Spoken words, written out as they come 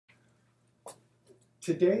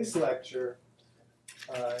Today's lecture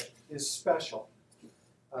is special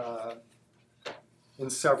in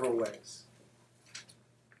several ways.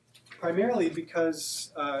 Primarily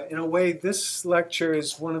because, in a way, this lecture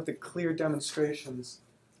is one of the clear demonstrations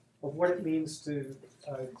of what it means to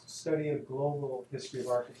study a global history of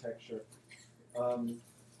architecture.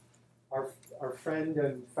 Our friend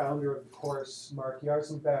and founder of the course, Mark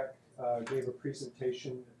Jarzenbeck, gave a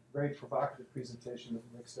presentation, a very provocative presentation that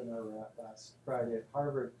Nixon and I were at last Friday at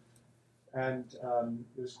Harvard. And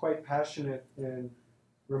it was quite passionate in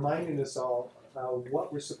reminding us all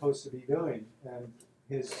what we're supposed to be doing. And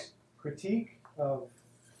his critique of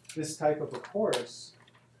this type of a course,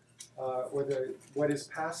 or what is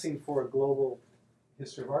passing for a global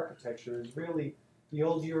history of architecture, is really the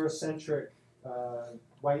old Eurocentric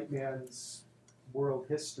white man's world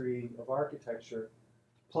history of architecture,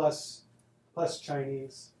 plus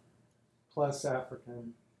Chinese, plus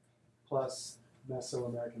African, plus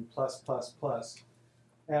Mesoamerican, plus.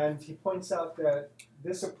 And he points out that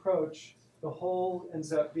this approach, the whole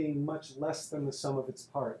ends up being much less than the sum of its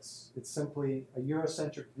parts. It's simply a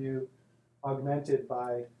Eurocentric view augmented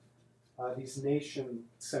by these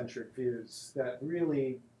nation-centric views that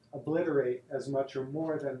really obliterate as much or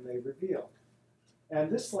more than they reveal. And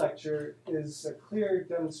this lecture is a clear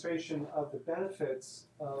demonstration of the benefits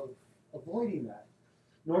of avoiding that.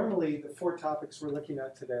 Normally, the four topics we're looking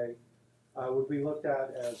at today would be looked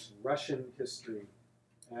at as Russian history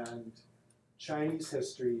and Chinese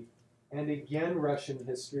history, and again Russian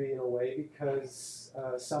history in a way, because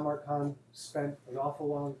Samarkand spent an awful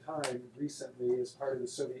long time recently as part of the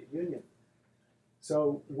Soviet Union.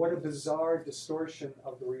 So what a bizarre distortion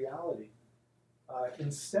of the reality.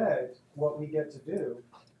 Instead, what we get to do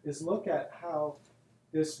is look at how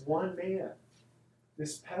this one man,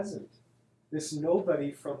 this peasant, this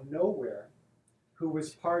nobody from nowhere, who was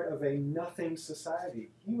part of a nothing society.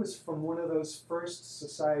 He was from one of those first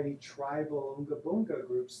society tribal Unga Bunga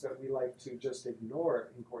groups that we like to just ignore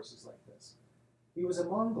in courses like this. He was a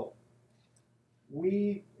Mongol.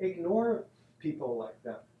 We ignore people like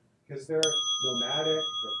them because they're nomadic,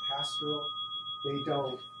 they're pastoral, they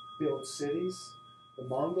don't build cities. The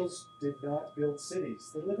Mongols did not build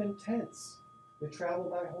cities. They live in tents. They travel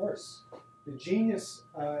by horse. The genius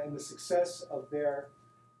and the success of their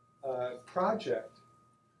project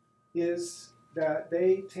is that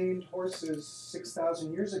they tamed horses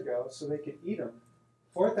 6,000 years ago so they could eat them.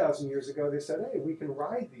 4,000 years ago, they said, hey, we can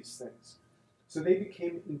ride these things. So they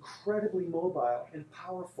became incredibly mobile and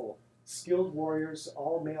powerful, skilled warriors.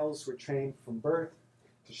 All males were trained from birth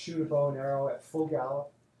to shoot a bow and arrow at full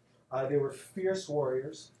gallop. They were fierce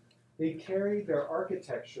warriors. They carried their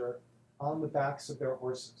architecture on the backs of their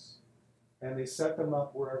horses, and they set them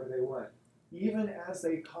up wherever they went. Even as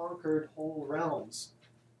they conquered whole realms,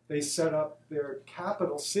 they set up their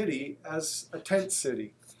capital city as a tent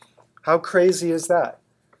city. How crazy is that?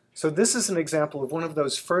 So this is an example of one of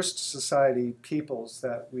those first society peoples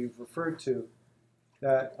that we've referred to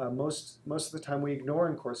that most of the time we ignore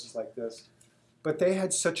in courses like this, but they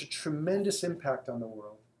had such a tremendous impact on the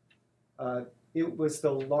world. It was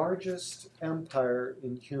the largest empire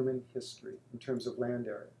in human history in terms of land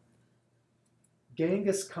area.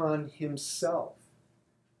 Genghis Khan himself,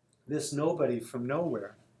 this nobody from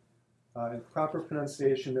nowhere, proper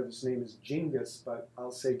pronunciation of his name is Genghis, but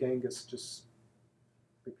I'll say Genghis just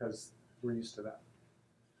because we're used to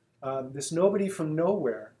that. This nobody from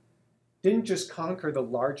nowhere didn't just conquer the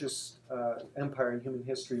largest empire in human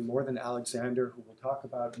history more than Alexander, who we'll talk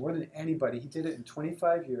about, more than anybody. He did it in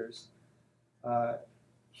 25 years.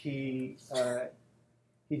 He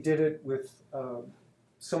did it with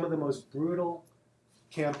some of the most brutal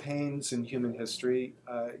campaigns in human history.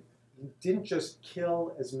 He didn't just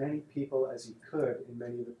kill as many people as he could in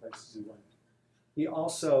many of the places he went. He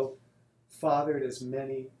also fathered as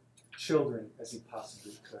many children as he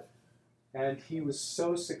possibly could. And he was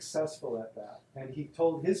so successful at that. And he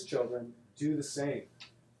told his children, do the same.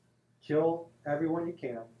 Kill everyone you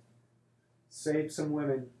can. Save some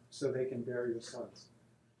women so they can bear your sons.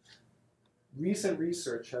 Recent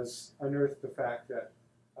research has unearthed the fact that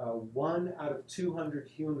 1 out of 200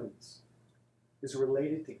 humans is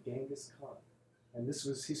related to Genghis Khan. And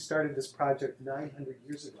he started this project 900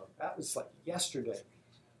 years ago. That was like yesterday.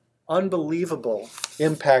 Unbelievable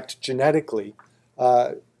impact genetically.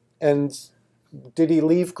 And did he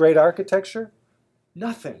leave great architecture?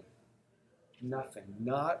 Nothing. Nothing.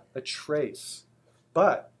 Not a trace.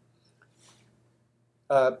 But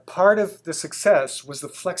part of the success was the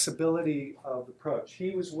flexibility of approach. He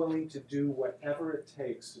was willing to do whatever it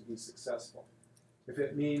takes to be successful. If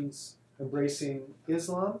it means embracing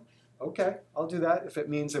Islam, okay, I'll do that. If it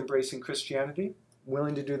means embracing Christianity,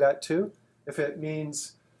 willing to do that too. If it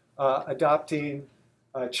means adopting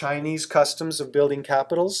Chinese customs of building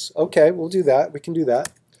capitals, okay, we'll do that. We can do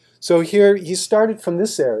that. So here he started from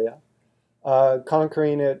this area,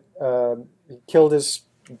 conquering it. He killed his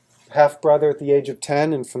half-brother at the age of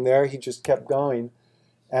 10, and from there he just kept going.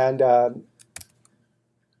 And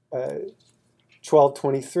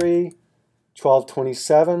 1223,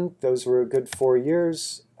 1227, those were a good 4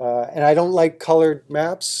 years. And I don't like colored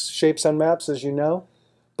maps, shapes on maps, as you know,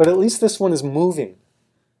 but at least this one is moving.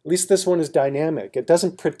 At least this one is dynamic. It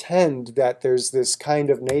doesn't pretend that there's this kind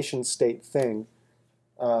of nation-state thing.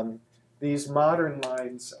 These modern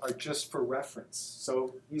lines are just for reference.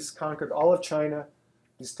 So he's conquered all of China.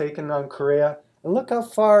 He's taken on Korea. And look how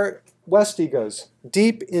far west he goes,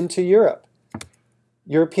 deep into Europe.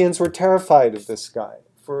 Europeans were terrified of this guy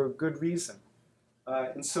for a good reason.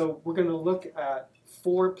 And so we're going to look at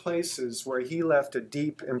 4 places where he left a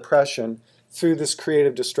deep impression through this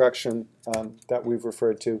creative destruction that we've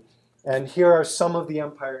referred to. And here are some of the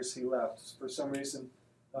empires he left. For some reason,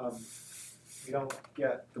 we don't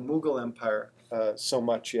get the Mughal Empire so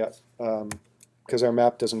much yet because our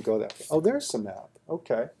map doesn't go that far. Oh, there's the map.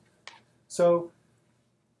 Okay. So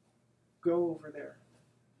go over there.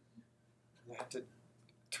 You have to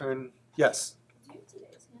turn. Yes.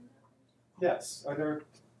 Yes. Are there?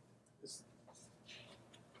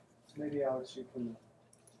 Maybe Alex, you can.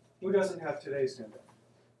 Who doesn't have today's handout?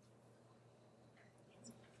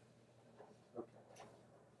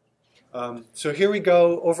 Okay. So here we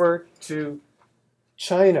go over to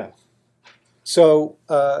China. So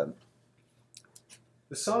the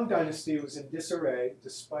Song dynasty was in disarray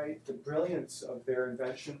despite the brilliance of their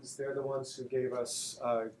inventions. They're the ones who gave us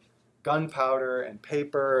gunpowder and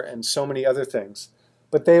paper and so many other things.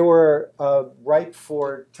 But they were ripe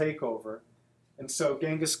for takeover. And so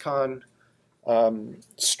Genghis Khan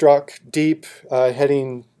struck deep,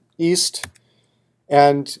 heading east.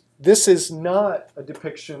 And this is not a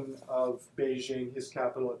depiction of Beijing, his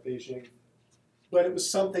capital at Beijing, but it was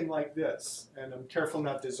something like this. And I'm careful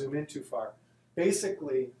not to zoom in too far.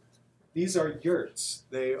 Basically, these are yurts.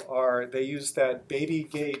 They use that baby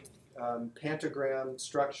gate pentagram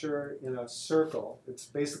structure in a circle. It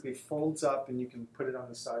basically folds up, and you can put it on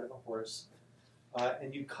the side of a horse.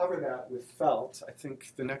 And you cover that with felt. I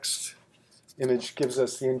think the next image gives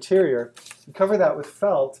us the interior. You cover that with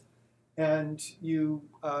felt, and you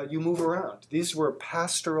move around. These were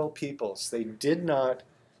pastoral peoples. They did not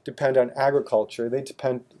depend on agriculture. They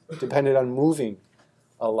depended on moving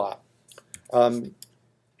a lot.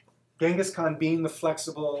 Genghis Khan, being the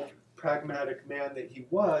flexible, pragmatic man that he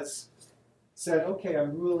was, said, okay,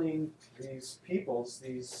 I'm ruling these peoples,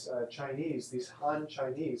 these Chinese, these Han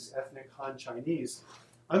Chinese, ethnic Han Chinese.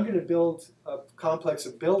 I'm going to build a complex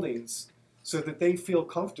of buildings so that they feel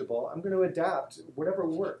comfortable. I'm going to adapt whatever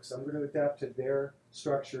works. I'm going to adapt to their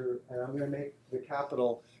structure, and I'm going to make the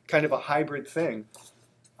capital kind of a hybrid thing.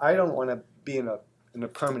 I don't want to be in a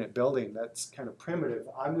permanent building. That's kind of primitive.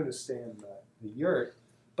 I'm going to stay in the yurt.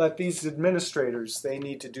 But these administrators, they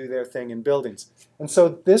need to do their thing in buildings. And so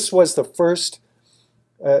this was the first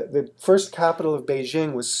capital of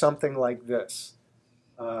Beijing was something like this,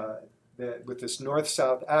 with this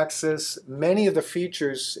north-south axis. Many of the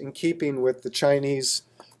features in keeping with the Chinese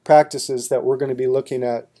practices that we're going to be looking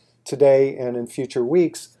at today and in future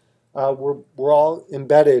weeks were all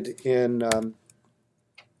embedded in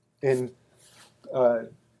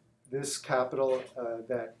this capital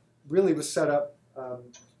that really was set up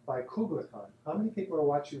by Kublai Khan. How many people are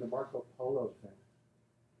watching the Marco Polo thing?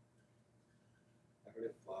 I heard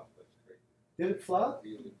it flop, but it's great. Did it flop?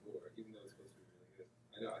 Really poor, even though it's supposed to be really good.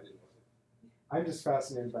 I know, I didn't watch it. I'm just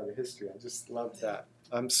fascinated by the history. I just love that.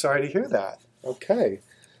 I'm sorry to hear that. Okay.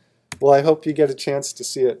 Well, I hope you get a chance to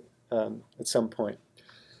see it at some point.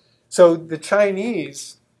 So the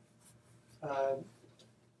Chinese,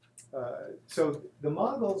 so the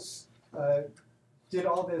Mongols did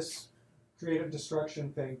all this creative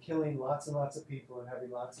destruction thing, killing lots and lots of people and having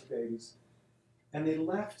lots of babies. And they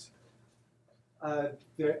left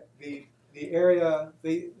the area,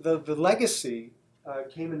 the legacy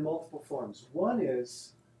came in multiple forms. One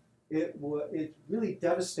is it really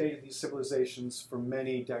devastated these civilizations for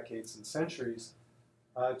many decades and centuries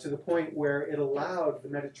to the point where it allowed the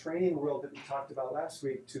Mediterranean world that we talked about last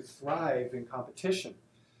week to thrive in competition.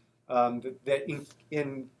 That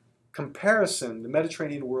in comparison, the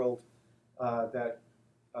Mediterranean world that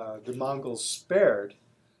the Mongols spared,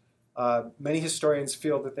 many historians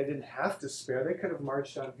feel that they didn't have to spare. They could have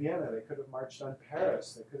marched on Vienna. They could have marched on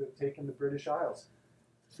Paris. They could have taken the British Isles.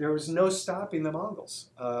 There was no stopping the Mongols.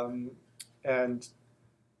 And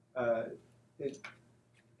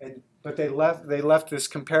but they left this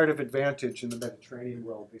comparative advantage in the Mediterranean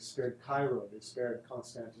world. They spared Cairo, they spared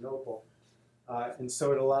Constantinople, and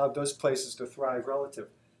so it allowed those places to thrive relative.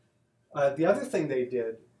 The other thing they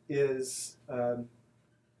did is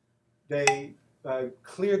they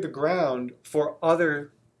cleared the ground for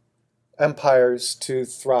other empires to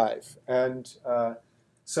thrive. And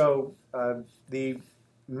so the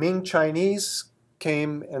Ming Chinese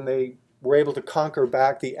came and they were able to conquer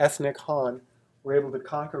back, the ethnic Han were able to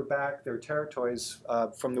conquer back their territories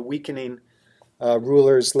from the weakening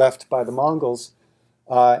rulers left by the Mongols.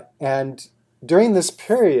 And during this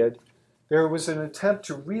period, there was an attempt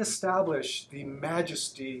to reestablish the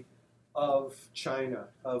majesty of China,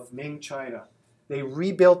 of Ming China. They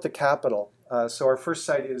rebuilt the capital. So our first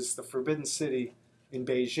site is the Forbidden City in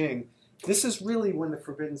Beijing. This is really when the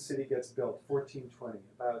Forbidden City gets built, 1420,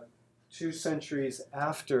 about 2 centuries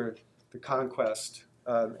after the conquest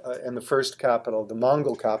and the first capital, the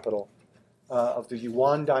Mongol capital of the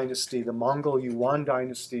Yuan dynasty, the Mongol Yuan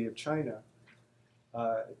dynasty of China.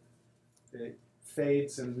 It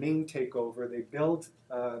fades and Ming take over. They build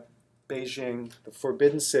Beijing, the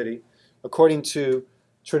Forbidden City, according to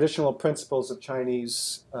traditional principles of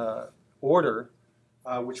Chinese order,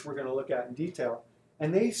 which we're going to look at in detail.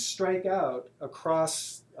 And they strike out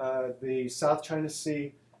across the South China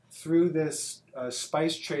Sea through this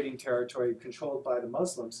spice trading territory controlled by the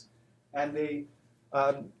Muslims. And they,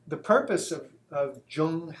 the purpose of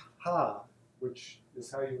Zheng Ha, which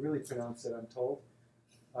is how you really pronounce it, I'm told,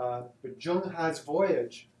 but Zheng Ha's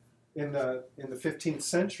voyage in the 15th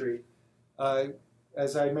century,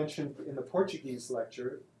 as I mentioned in the Portuguese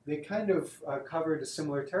lecture, they kind of covered a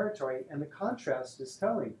similar territory, and the contrast is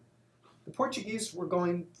telling. The Portuguese were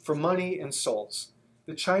going for money and souls.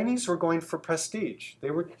 The Chinese were going for prestige.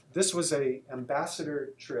 This was an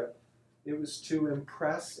ambassador trip. It was to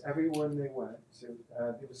impress everyone they went to.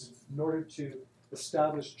 It was in order to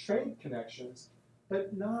establish trade connections,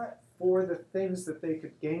 but not for the things that they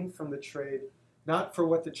could gain from the trade, not for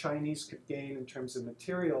what the Chinese could gain in terms of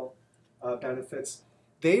material benefits.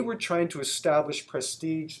 They were trying to establish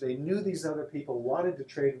prestige. They knew these other people wanted to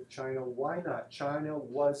trade with China. Why not? China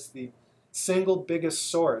was the single biggest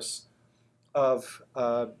source of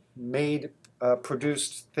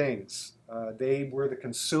produced things. They were the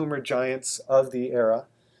consumer giants of the era.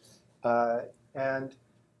 And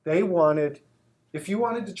they wanted, if you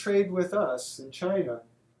wanted to trade with us in China,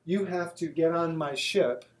 you have to get on my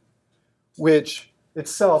ship, which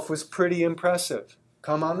itself was pretty impressive.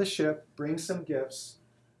 Come on the ship, bring some gifts,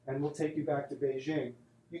 and we'll take you back to Beijing.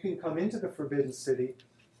 You can come into the Forbidden City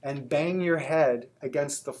and bang your head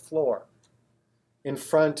against the floor in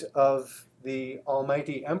front of the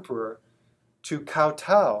Almighty Emperor to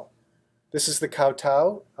kowtow. This is the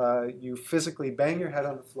kowtow. You physically bang your head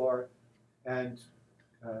on the floor and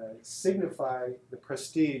signify the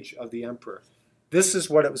prestige of the emperor. This is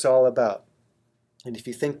what it was all about. And if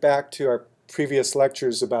you think back to our previous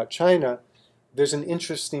lectures about China, there's an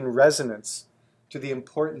interesting resonance to the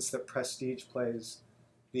importance that prestige plays,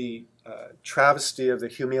 the travesty of the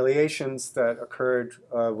humiliations that occurred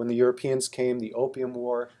when the Europeans came, the Opium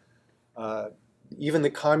War, even the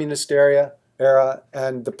communist era,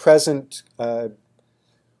 and the present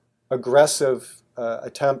aggressive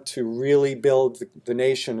attempt to really build the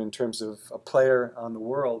nation in terms of a player on the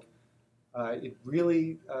world. It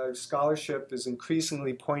really, scholarship is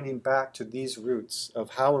increasingly pointing back to these roots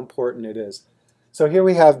of how important it is. So here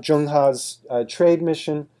we have Zheng Ha's trade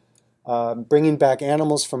mission, bringing back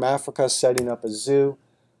animals from Africa, setting up a zoo.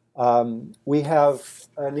 We have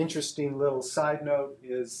an interesting little side note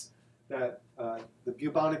is that the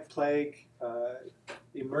bubonic plague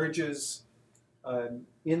emerges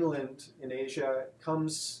inland in Asia,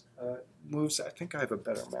 moves, I think I have a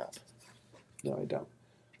better map. No, I don't.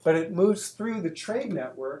 But it moves through the trade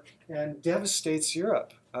network and devastates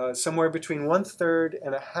Europe. Somewhere between 1/3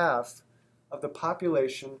 and 1/2 of the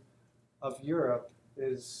population of Europe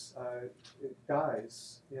it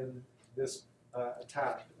dies in this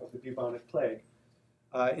attack of the bubonic plague.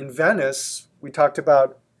 In Venice, we talked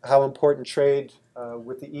about how important trade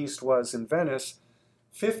with the East was in Venice.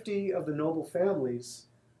 50 of the noble families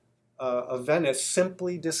of Venice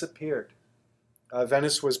simply disappeared.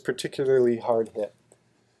 Venice was particularly hard hit.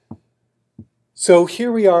 So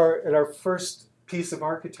here we are at our first piece of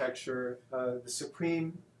architecture, the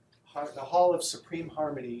Hall of Supreme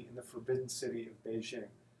Harmony in the Forbidden City of Beijing.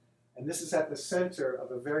 And this is at the center of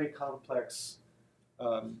a very complex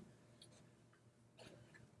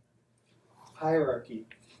hierarchy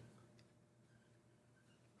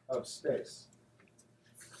of space.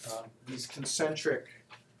 These concentric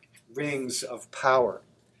rings of power.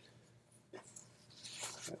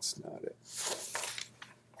 That's not it.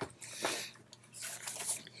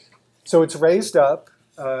 So it's raised up,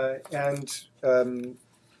 and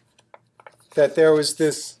that there was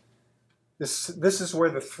this is where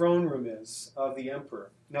the throne room is of the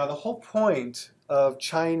emperor. Now, the whole point of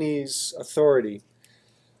Chinese authority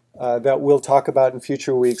that we'll talk about in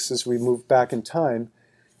future weeks as we move back in time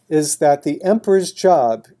is that the emperor's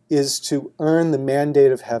job is to earn the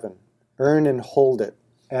mandate of heaven, earn and hold it.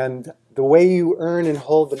 And the way you earn and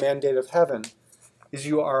hold the mandate of heaven is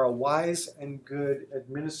you are a wise and good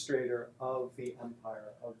administrator of the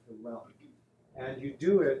empire, of the realm. And you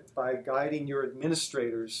do it by guiding your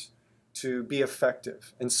administrators to be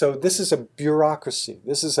effective. And so this is a bureaucracy.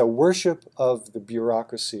 This is a worship of the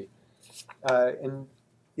bureaucracy. And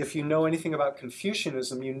if you know anything about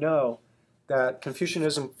Confucianism, you know that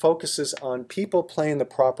Confucianism focuses on people playing the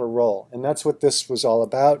proper role. And that's what this was all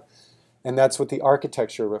about. And that's what the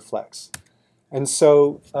architecture reflects. And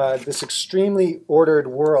so this extremely ordered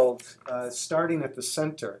world, starting at the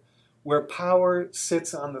center, where power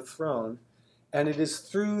sits on the throne, and it is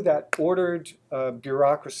through that ordered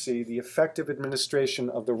bureaucracy, the effective administration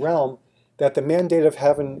of the realm, that the mandate of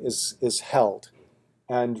heaven is held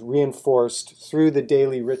and reinforced through the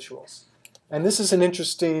daily rituals. And this is an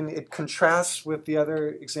interesting, it contrasts with the other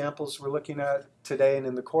examples we're looking at today and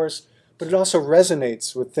in the course, but it also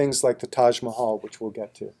resonates with things like the Taj Mahal, which we'll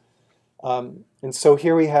get to. And so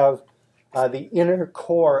here we have the inner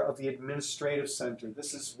core of the administrative center.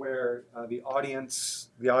 This is where the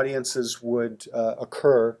audiences would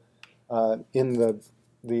occur in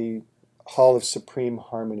the Hall of Supreme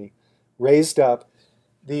Harmony. Raised up,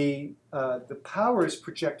 the power is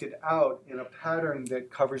projected out in a pattern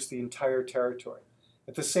that covers the entire territory.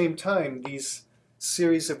 At the same time, these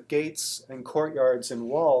series of gates and courtyards and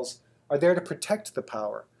walls are there to protect the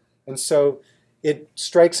power. And so it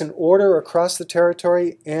strikes an order across the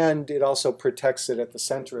territory, and it also protects it at the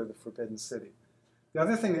center of the Forbidden City. The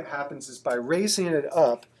other thing that happens is by raising it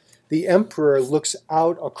up, the emperor looks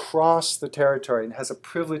out across the territory and has a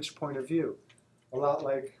privileged point of view, a lot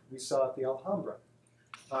like we saw at the Alhambra.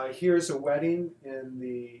 Here's a wedding in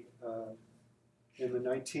the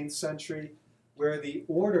 19th century where the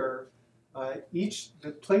order,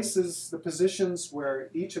 the positions where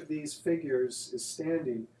each of these figures is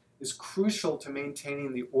standing is crucial to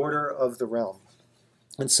maintaining the order of the realm.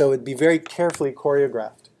 And so it'd be very carefully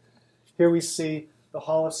choreographed. Here we see the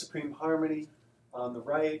Hall of Supreme Harmony on the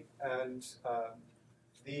right, and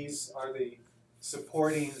these are the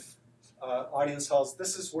supporting audience halls.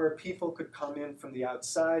 This is where people could come in from the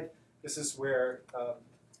outside. This is where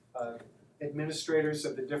administrators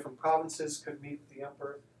of the different provinces could meet the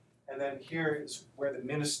emperor. And then here is where the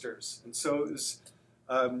ministers. And so it was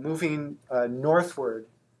moving northward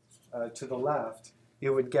to the left,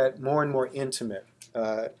 it would get more and more intimate.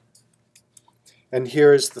 And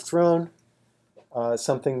here is the throne,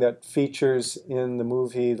 something that features in the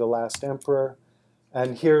movie The Last Emperor.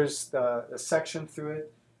 And here's the section through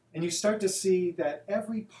it. And you start to see that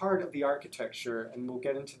every part of the architecture, and we'll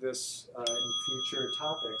get into this in future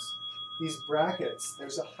topics, these brackets,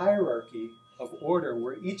 there's a hierarchy of order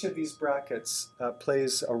where each of these brackets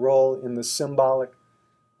plays a role in the symbolic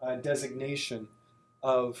designation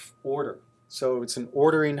of order. So it's an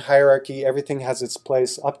ordering hierarchy. Everything has its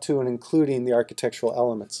place up to and including the architectural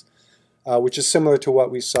elements, which is similar to what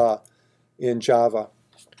we saw in Java.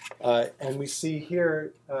 And we see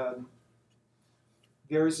here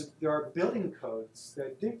there are building codes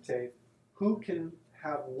that dictate who can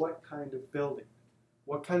have what kind of building,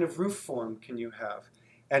 what kind of roof form can you have,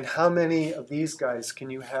 and how many of these guys can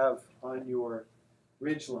you have on your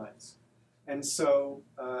ridge lines. And so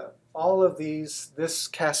all of this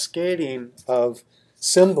cascading of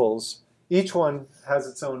symbols, each one has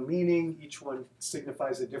its own meaning, each one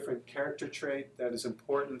signifies a different character trait that is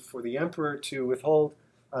important for the emperor to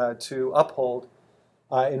uphold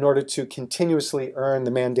in order to continuously earn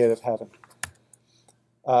the mandate of heaven.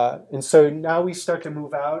 And so now we start to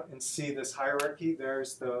move out and see this hierarchy.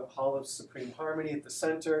 There's the Hall of Supreme Harmony at the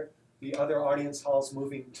center, the other audience halls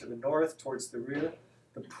moving to the north towards the rear,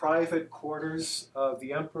 the private quarters of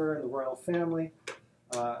the emperor and the royal family.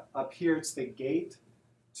 Up here it's the gate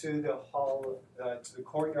to the hall, to the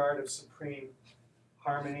courtyard of Supreme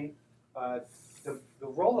Harmony. The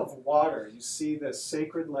role of water, you see the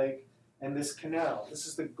sacred lake and this canal. This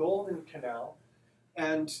is the Golden Canal,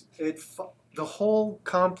 and the whole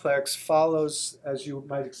complex follows, as you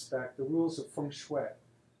might expect, the rules of feng shui.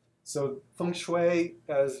 So feng shui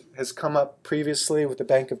has come up previously with the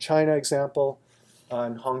Bank of China example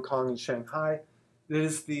in Hong Kong and Shanghai. It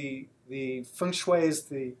is the feng shui is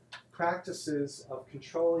the practices of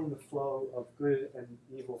controlling the flow of good and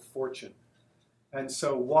evil fortune. And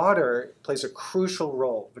so water plays a crucial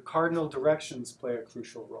role. The cardinal directions play a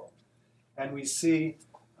crucial role. And we see,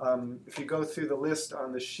 if you go through the list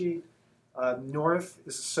on the sheet, north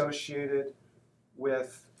is associated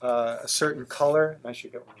with a certain color. I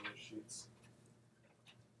should get one of those sheets.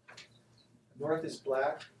 North is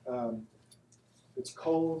black. It's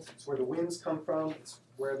cold. It's where the winds come from. It's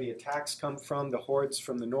where the attacks come from, the hordes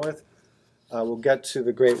from the north. We'll get to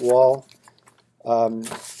the Great Wall.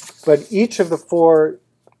 But each of the four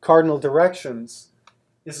cardinal directions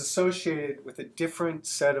is associated with a different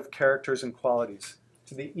set of characters and qualities.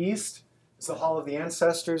 To the east is the Hall of the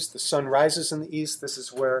Ancestors. The sun rises in the east. This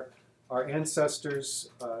is where our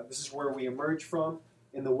ancestors, this is where we emerge from.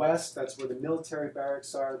 In the west, that's where the military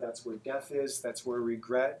barracks are. That's where death is. That's where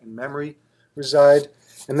regret and memory reside.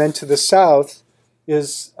 And then to the south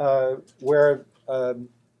is where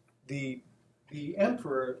the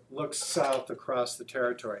emperor looks south across the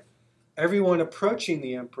territory. Everyone approaching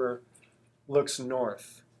the emperor looks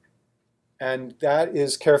north. And that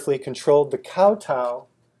is carefully controlled. The kowtow,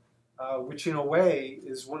 which in a way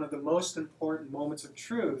is one of the most important moments of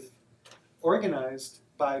truth, organized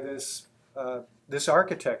by this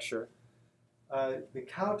architecture. The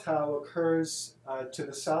kowtow occurs to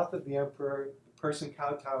the south of the emperor. The person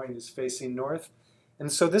kowtowing is facing north.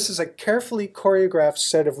 And so this is a carefully choreographed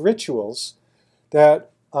set of rituals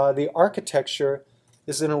that the architecture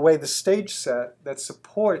is in a way the stage set that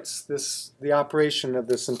supports the operation of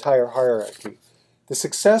this entire hierarchy. The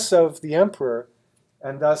success of the emperor,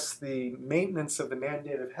 and thus the maintenance of the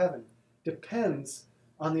mandate of heaven, depends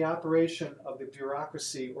on the operation of the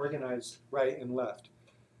bureaucracy organized right and left.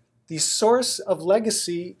 The source of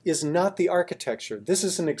legacy is not the architecture. This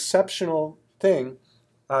is an exceptional thing.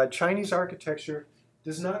 Chinese architecture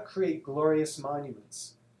does not create glorious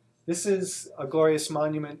monuments. This is a glorious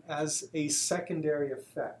monument as a secondary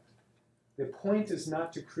effect. The point is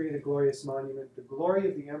not to create a glorious monument. The glory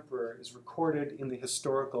of the emperor is recorded in the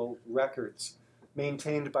historical records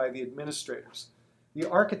maintained by the administrators. The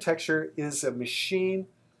architecture is a machine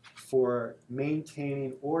for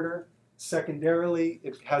maintaining order. Secondarily,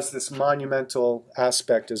 it has this monumental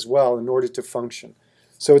aspect as well in order to function.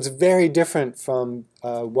 So it's very different from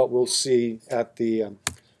what we'll see at the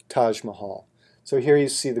Taj Mahal. So here you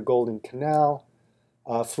see the Golden Canal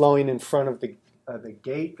flowing in front of the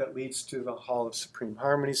gate that leads to the Hall of Supreme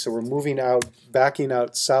Harmony. So we're moving out, backing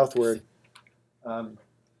out southward.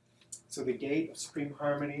 So the gate of Supreme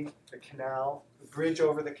Harmony, the canal, the bridge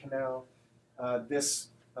over the canal, this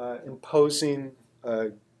imposing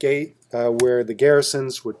gate where the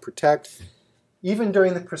garrisons would protect. Even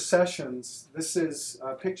during the processions, this is,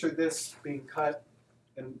 picture this being cut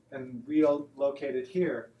and relocated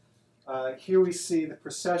here. Here we see the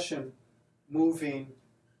procession moving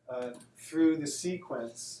through the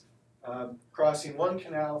sequence, crossing one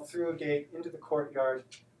canal, through a gate, into the courtyard,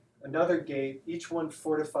 another gate, each one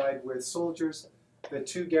fortified with soldiers, the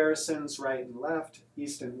two garrisons right and left,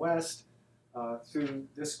 east and west, through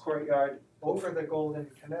this courtyard, over the Golden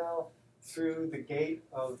Canal, through the gate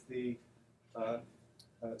of the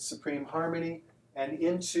Supreme Harmony, and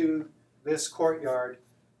into this courtyard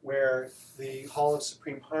where the Hall of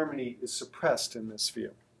Supreme Harmony is suppressed in this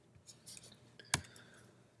view.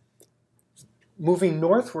 Moving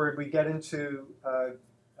northward, we get into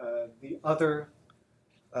the other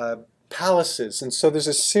palaces. And so there's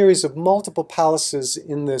a series of multiple palaces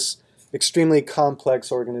in this extremely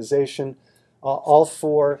complex organization, all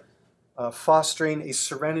for fostering a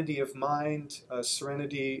serenity of mind, a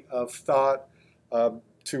serenity of thought,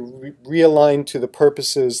 to realign to the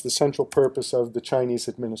purposes, the central purpose of the Chinese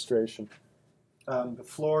administration. The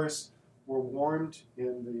floors were warmed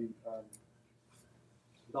in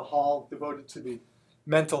the hall devoted to the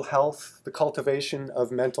mental health, the cultivation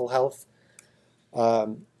of mental health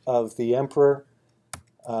of the emperor,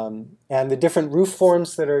 and the different roof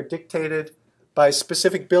forms that are dictated by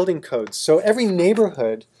specific building codes. So every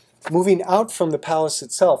neighborhood, moving out from the palace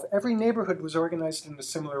itself, every neighborhood was organized in a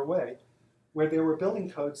similar way, where there were building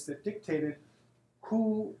codes that dictated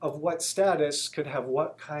who of what status could have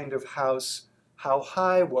what kind of house, how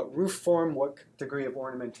high, what roof form, what degree of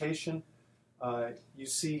ornamentation. You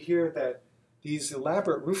see here that these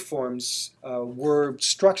elaborate roof forms were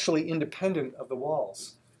structurally independent of the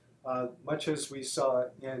walls. Much as we saw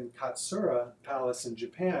in Katsura Palace in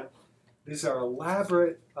Japan, these are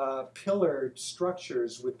elaborate pillared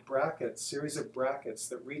structures with brackets, series of brackets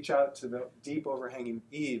that reach out to the deep overhanging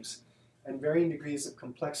eaves, and varying degrees of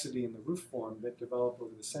complexity in the roof form that develop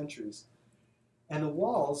over the centuries. And the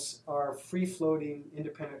walls are free-floating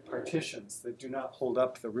independent partitions that do not hold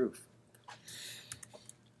up the roof.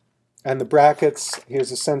 And the brackets,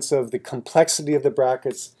 here's a sense of the complexity of the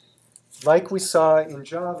brackets. Like we saw in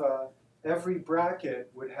Java, every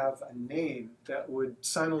bracket would have a name that would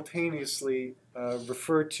simultaneously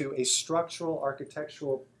refer to a structural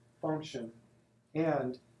architectural function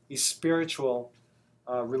and a spiritual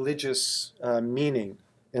religious meaning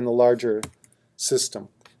in the larger system.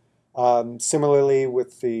 Similarly,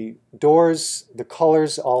 with the doors, the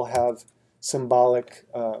colors all have symbolic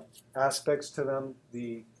aspects to them.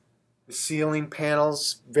 The ceiling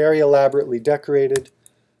panels, very elaborately decorated,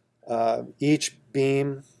 each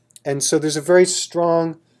beam. And so there's a very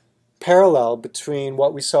strong parallel between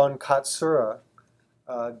what we saw in Katsura,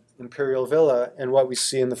 Imperial Villa, and what we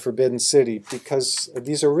see in the Forbidden City, because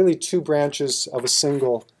these are really two branches of a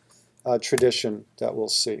single tradition that we'll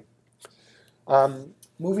see.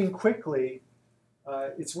 Moving quickly,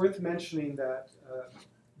 it's worth mentioning that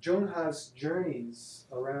Zhongha's journeys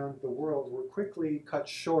around the world were quickly cut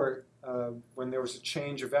short when there was a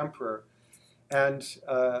change of emperor. And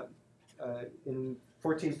in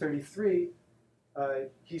 1433,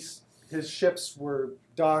 his ships were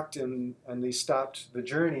docked and they stopped the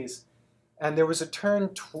journeys. And there was a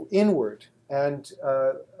turn inward and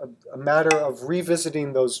a matter of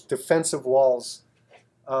revisiting those defensive walls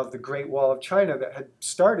of the Great Wall of China that had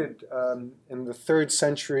started in the 3rd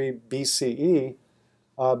century BCE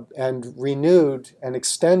and renewed and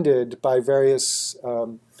extended by various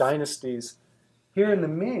dynasties. Here in the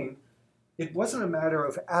Ming, it wasn't a matter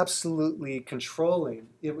of absolutely controlling.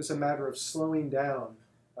 It was a matter of slowing down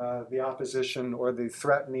the opposition or the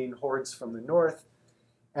threatening hordes from the north.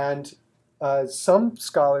 And some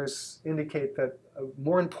scholars indicate that a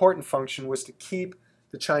more important function was to keep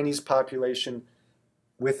the Chinese population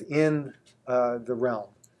within the realm.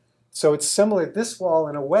 So it's similar. This wall,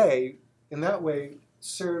 in that way,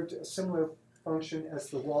 served a similar function as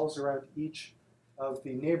the walls around each of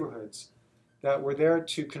the neighborhoods that were there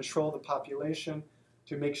to control the population,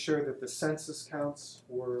 to make sure that the census counts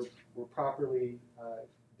were properly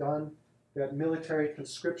done, that military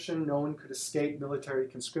conscription, no one could escape military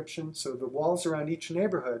conscription. So the walls around each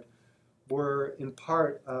neighborhood were in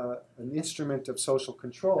part an instrument of social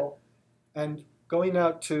control. And going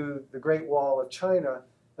out to the Great Wall of China,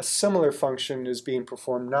 a similar function is being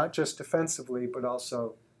performed, not just defensively, but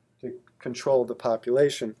also to control the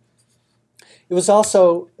population. It was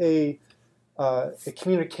also a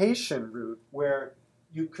communication route where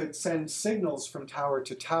you could send signals from tower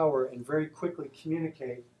to tower and very quickly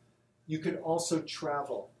communicate. You could also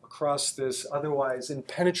travel across this otherwise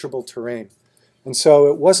impenetrable terrain. And so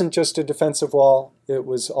it wasn't just a defensive wall, it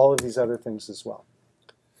was all of these other things as well.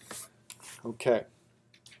 Okay.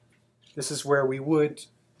 This is where we would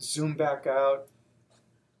zoom back out.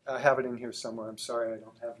 I have it in here somewhere. I'm sorry I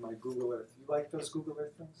don't have my Google Earth. You like those Google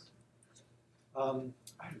Earth things?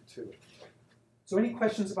 I do too. So any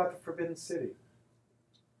questions about the Forbidden City?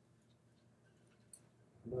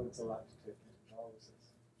 I know it's a lot to take in. All of this.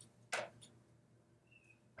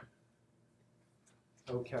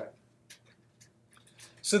 Okay.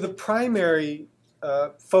 So the primary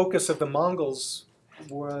focus of the Mongols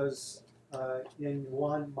was in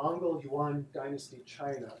Mongol Yuan dynasty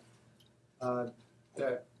China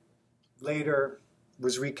that later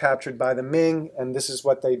was recaptured by the Ming, and this is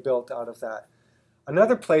what they built out of that.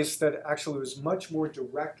 Another place that actually was much more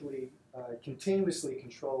directly, continuously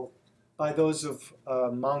controlled by those of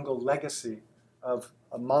Mongol legacy, of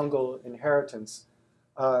a Mongol inheritance.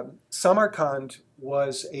 Samarkand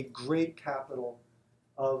was a great capital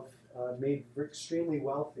made extremely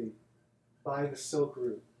wealthy by the Silk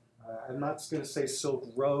Route. I'm not going to say Silk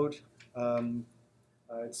Road.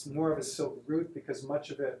 It's more of a Silk Route because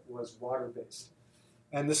much of it was water-based.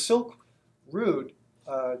 And the Silk Route,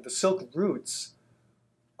 the Silk Routes,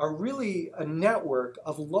 are really a network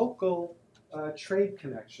of local trade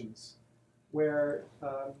connections where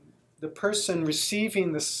the person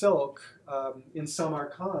receiving the silk in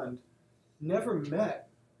Samarkand never met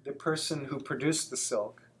the person who produced the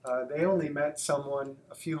silk. They only met someone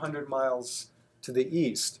a few hundred miles to the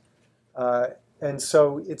east. And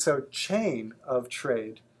so it's a chain of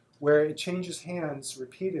trade where it changes hands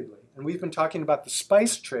repeatedly. And we've been talking about the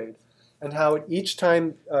spice trade and how each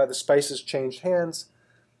time the spices changed hands,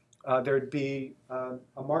 there'd be a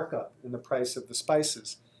markup in the price of the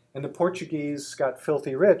spices. And the Portuguese got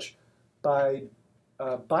filthy rich by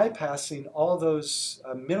bypassing all those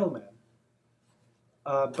middlemen.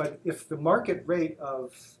 But if the market rate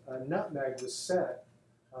of nutmeg was set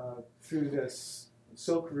through this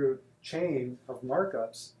Silk Route chain of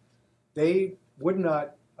markups, they would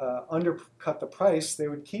not undercut the price. They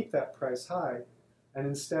would keep that price high And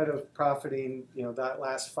instead of profiting, that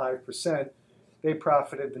last 5%, they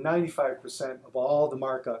profited the 95% of all the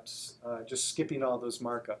markups, just skipping all those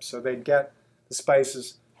markups. So they'd get the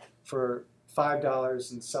spices for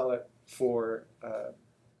 $5 and sell it for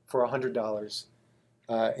 $100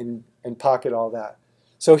 and pocket all that.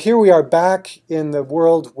 So here we are back in the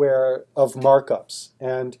world of markups,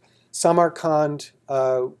 and Samarkand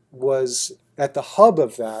was at the hub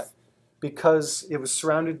of that because it was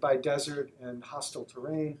surrounded by desert and hostile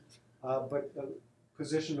terrain, but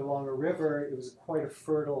positioned along a river. It was quite a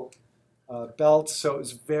fertile belt, so it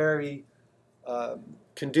was very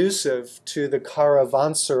conducive to the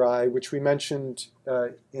caravanserai, which we mentioned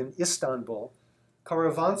in Istanbul.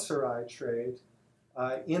 Caravanserai trade,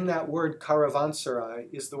 in that word caravanserai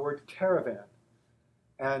is the word caravan.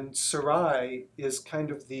 And sarai is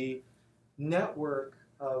kind of the network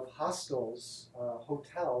of hostels,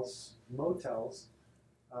 hotels, motels,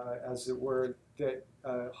 as it were, that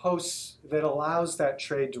hosts, that allows that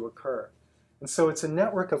trade to occur. And so it's a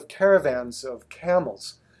network of caravans of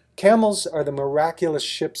camels. Camels are the miraculous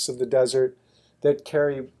ships of the desert that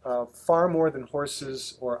carry far more than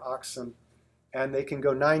horses or oxen, and they can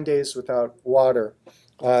go 9 days without water.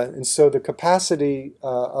 And so the capacity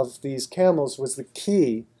of these camels was the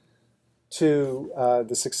key to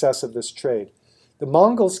the success of this trade. The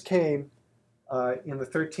Mongols came in the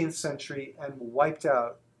 13th century and wiped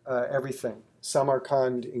out everything,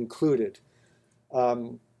 Samarkand included.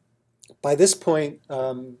 By this point,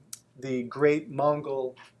 the great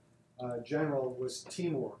Mongol general was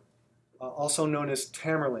Timur, also known as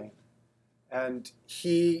Tamerlane. And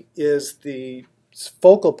he is the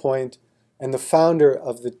focal point and the founder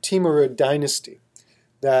of the Timurid dynasty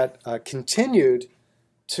that continued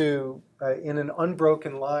to, in an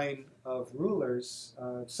unbroken line of rulers,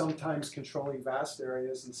 sometimes controlling vast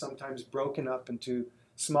areas and sometimes broken up into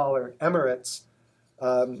smaller emirates,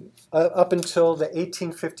 up until the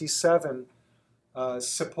 1857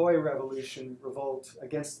 Sepoy Revolution revolt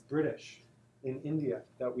against the British in India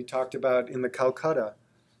that we talked about in the Calcutta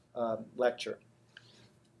lecture.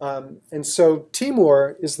 And so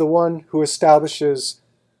Timur is the one who establishes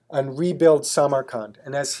and rebuilds Samarkand.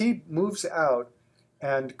 And as he moves out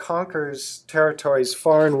and conquers territories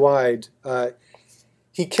far and wide,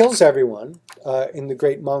 he kills everyone in the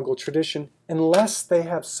great Mongol tradition unless they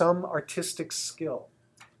have some artistic skill,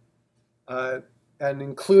 and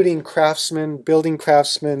including craftsmen, building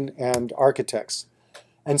craftsmen, and architects.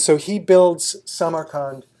 And so he builds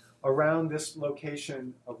Samarkand around this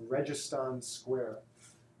location of Registan Square.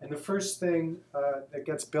 And the first thing that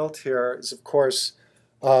gets built here is, of course,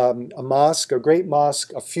 a mosque, a great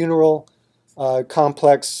mosque, a funeral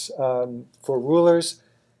complex for rulers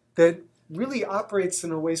that really operates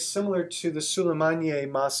in a way similar to the Süleymaniye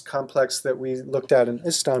mosque complex that we looked at in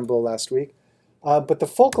Istanbul last week. But the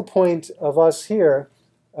focal point of us here,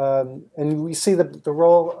 and we see the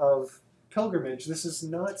role of pilgrimage. This is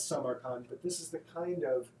not Samarkand, but this is the kind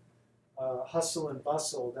of hustle and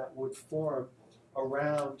bustle that would form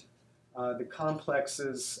around the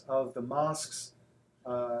complexes of the mosques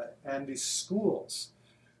and the schools.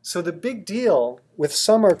 So the big deal with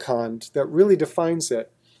Samarkand that really defines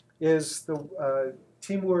it is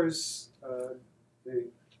Timur's, the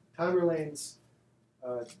Tamerlane's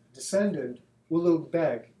descendant, Ulugh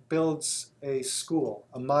Beg, builds a school,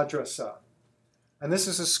 a madrasa. And this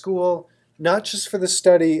is a school not just for the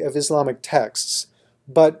study of Islamic texts,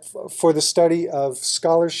 but for the study of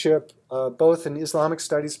scholarship, both in Islamic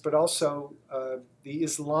studies, but also the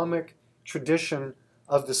Islamic tradition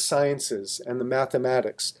of the sciences and the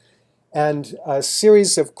mathematics. And a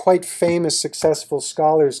series of quite famous, successful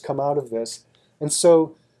scholars come out of this. And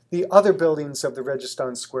so the other buildings of the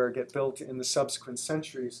Registan Square get built in the subsequent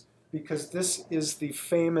centuries because this is the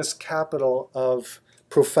famous capital of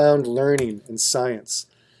profound learning and science.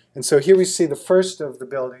 And so here we see the first of the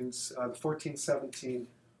buildings, the 1417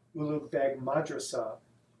 Ulugh Beg Madrasa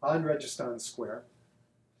on Registan Square.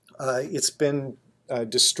 It's been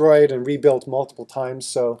destroyed and rebuilt multiple times,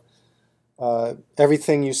 so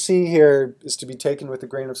everything you see here is to be taken with a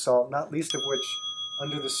grain of salt, not least of which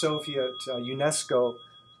under the Soviet UNESCO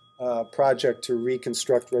project to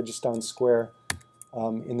reconstruct Registan Square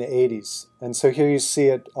in the 80s. And so here you see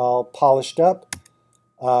it all polished up.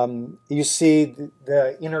 You see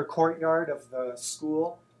the inner courtyard of the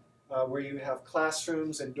school where you have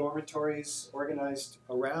classrooms and dormitories organized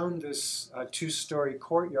around this two-story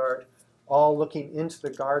courtyard, all looking into the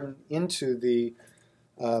garden, into the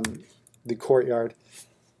courtyard.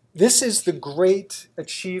 This is the great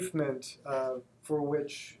achievement for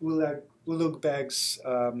which Ulugh Beg's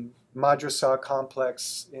madrasa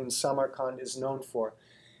complex in Samarkand is known for.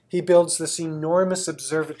 he builds this enormous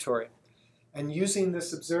observatory. And using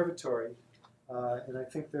this observatory, and I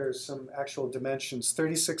think there's some actual dimensions,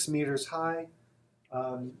 36 meters high,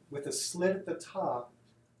 with a slit at the top,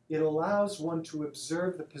 it allows one to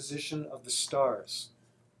observe the position of the stars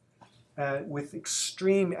with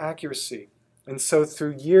extreme accuracy. And so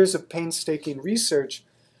through years of painstaking research,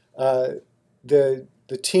 the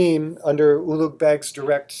team, under Ulugh Beg's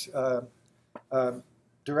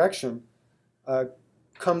direction,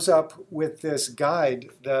 comes up with this guide,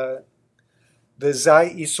 the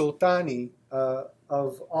Zai-i Sultani,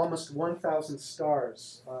 of almost 1,000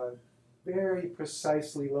 stars, very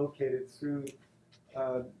precisely located through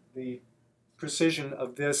the precision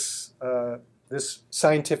of this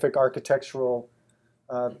scientific architectural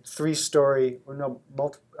three-story, or no,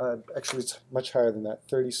 actually it's much higher than that,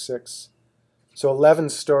 36. So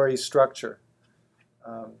 11-story structure,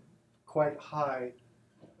 quite high,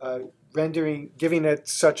 giving it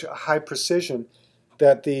such a high precision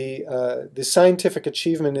that the scientific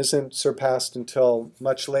achievement isn't surpassed until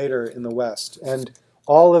much later in the West. And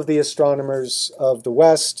all of the astronomers of the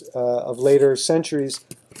West of later centuries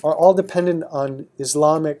are all dependent on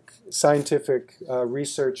Islamic scientific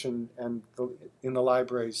research and in the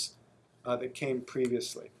libraries that came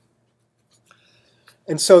previously.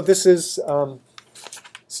 And so this is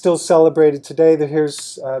still celebrated today.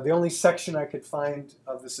 Here's the only section I could find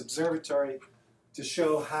of this observatory to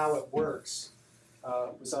show how it works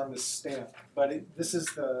was on this stamp. But this is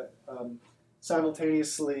the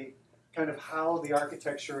simultaneously kind of how the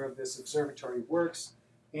architecture of this observatory works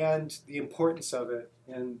and the importance of it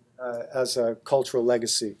as a cultural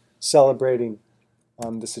legacy, celebrating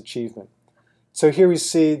this achievement. So here we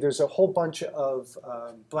see there's a whole bunch of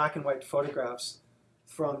black and white photographs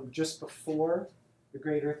from just before the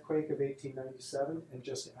Great Earthquake of 1897 and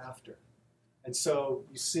just after. And so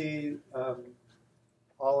you see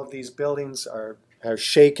all of these buildings are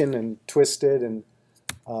shaken and twisted and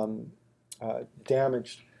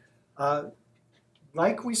damaged.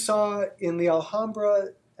 Like we saw in the Alhambra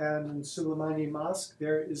and Suleimani Mosque,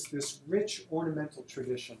 there is this rich ornamental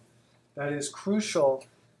tradition that is crucial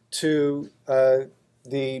to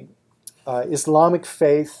the Islamic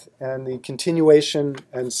faith and the continuation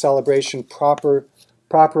and celebration, proper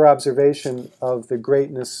observation of the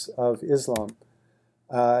greatness of Islam.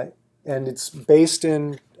 And it's based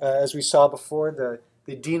in, as we saw before,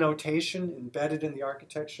 the denotation embedded in the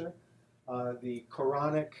architecture, the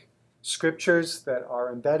Quranic scriptures that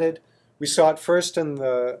are embedded. We saw it first in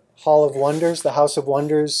the Hall of Wonders, the House of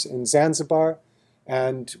Wonders in Zanzibar,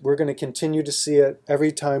 and we're going to continue to see it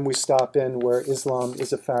every time we stop in where Islam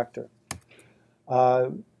is a factor.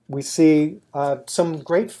 We see some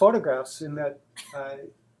great photographs in that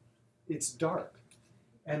it's dark,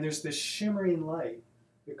 and there's this shimmering light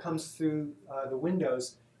that comes through the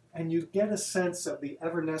windows, and you get a sense of the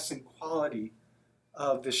evanescent quality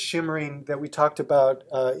of the shimmering that we talked about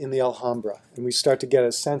in the Alhambra. And we start to get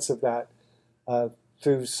a sense of that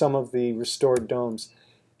through some of the restored domes.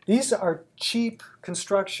 These are cheap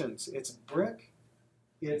constructions. It's brick,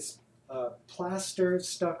 it's plaster,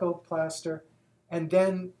 stucco plaster, and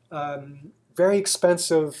then very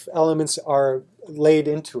expensive elements are laid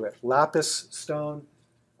into it. Lapis stone,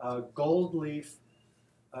 gold leaf.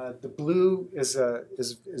 The blue has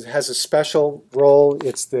a special role.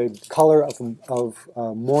 It's the color of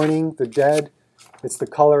mourning, the dead. It's the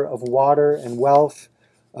color of water and wealth.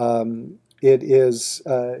 It is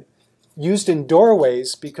used in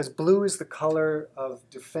doorways because blue is the color of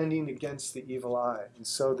defending against the evil eye. And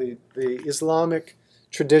so the Islamic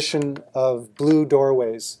tradition of blue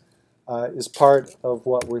doorways is part of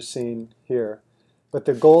what we're seeing here. But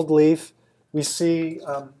the gold leaf, we see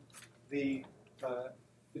the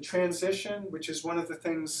transition, which is one of the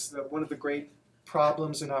things, one of the great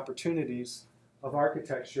problems and opportunities of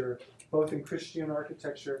architecture, both in Christian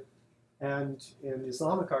architecture and in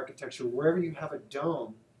Islamic architecture. Wherever you have a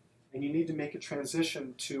dome and you need to make a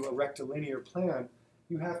transition to a rectilinear plan,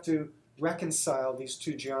 you have to reconcile these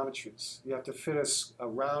two geometries. You have to fit a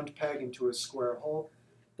round peg into a square hole.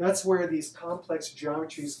 That's where these complex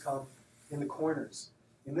geometries come in the corners.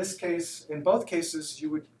 In this case, in both cases,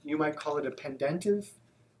 you might call it a pendentive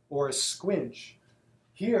or a squinch.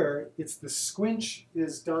 Here, it's the squinch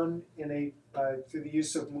is done through the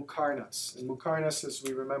use of muqarnas. And muqarnas, as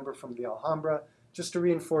we remember from the Alhambra, just to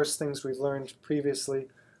reinforce things we've learned previously,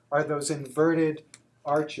 are those inverted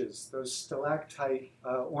arches, those stalactite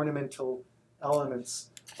ornamental elements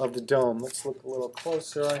of the dome. Let's look a little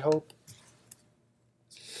closer, I hope.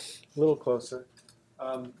 A little closer.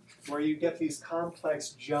 Where you get these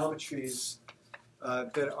complex geometries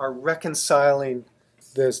that are reconciling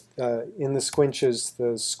in the squinches,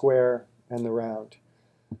 the square and the round.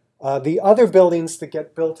 The other buildings that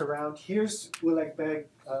get built around, here's Ulugh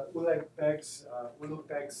Beg's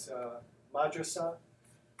madrasa.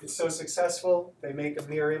 It's so successful, they make a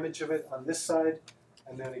mirror image of it on this side,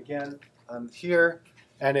 and then again here,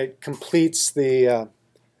 and it completes the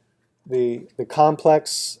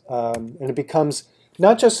complex, and it becomes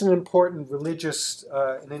not just an important religious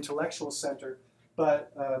and intellectual center,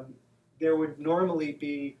 but there would normally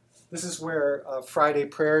be, this is where Friday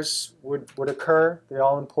prayers would occur, the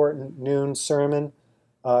all-important noon sermon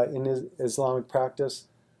in Islamic practice.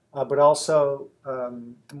 But also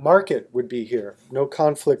the market would be here, no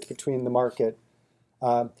conflict between the market.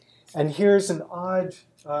 And here's an odd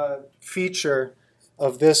feature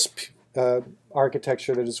of this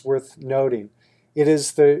architecture that is worth noting. It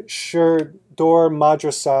is the Shur-Dor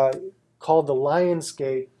Madrasa, called the Lion's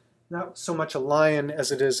Gate, not so much a lion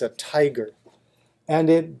as it is a tiger. And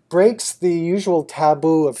it breaks the usual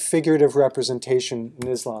taboo of figurative representation in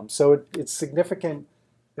Islam. So it's significant,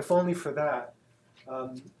 if only for that,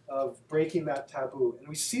 of breaking that taboo. And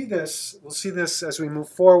we'll see this as we move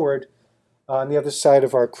forward on the other side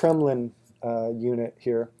of our Kremlin unit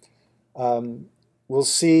here. We'll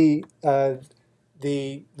see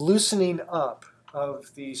the loosening up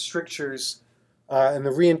of the strictures and the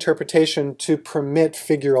reinterpretation to permit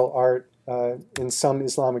figural art in some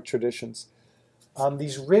Islamic traditions.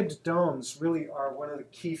 These ribbed domes really are one of the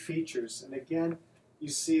key features. And again, you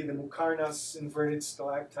see the Muqarnas inverted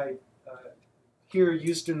stalactite here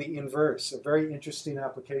used in the inverse, a very interesting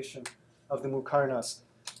application of the Muqarnas.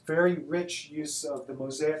 Very rich use of the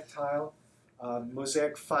mosaic tile.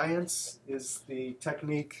 Mosaic faience is the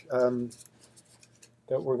technique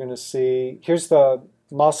that we're going to see. Here's the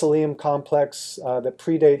mausoleum complex that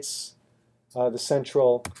predates the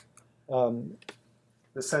central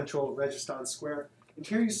Registan Square. And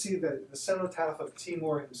here you see the cenotaph of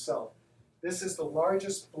Timur himself. This is the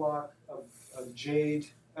largest block of jade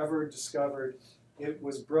ever discovered. It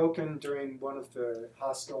was broken during one of the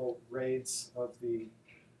hostile raids of the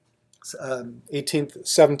 18th,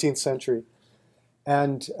 17th century.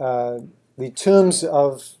 And the tombs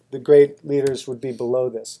of the great leaders would be below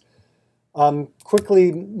this.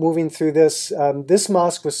 Quickly moving through this, this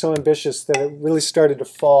mosque was so ambitious that it really started to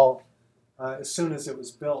fall as soon as it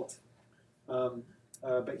was built.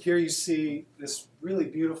 But here you see this really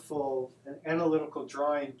beautiful and analytical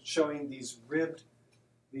drawing showing these ribbed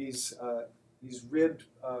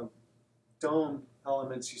dome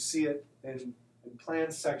elements. You see it in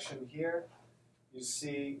plan section here. You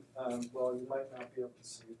see, well, you might not be able to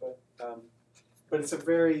see, but it's a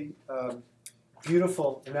very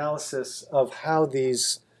beautiful analysis of how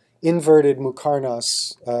these inverted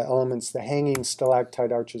Muqarnas elements, the hanging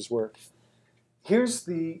stalactite arches, work. Here's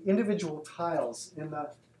the individual tiles in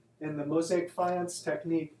the mosaic faience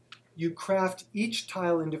technique. You craft each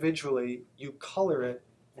tile individually, you color it,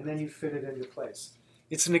 and then you fit it into place.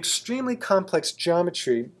 It's an extremely complex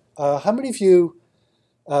geometry. How many of you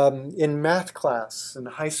in math class in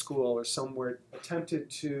high school or somewhere attempted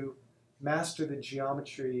to master the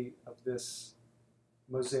geometry of this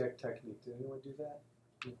mosaic technique? Did anyone do that?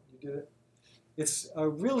 You did it? It's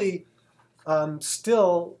really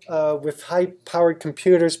still, with high-powered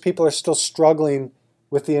computers, people are still struggling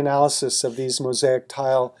with the analysis of these mosaic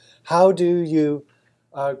tile. How do you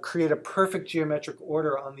create a perfect geometric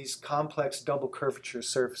order on these complex double curvature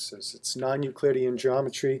surfaces? It's non-Euclidean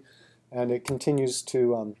geometry, and it continues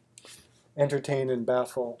to entertain and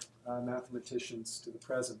baffle mathematicians to the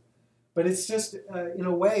present. But it's just, in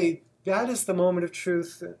a way, that is the moment of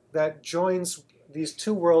truth that joins these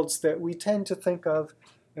two worlds that we tend to think of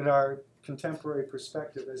in our contemporary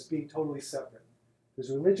perspective as being totally separate. There's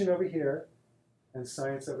religion over here and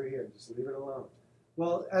science over here. Just leave it alone.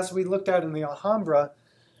 Well, as we looked at in the Alhambra,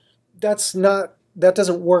 that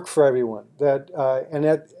doesn't work for everyone.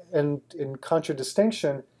 And in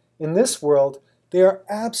contradistinction, in this world, they are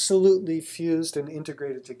absolutely fused and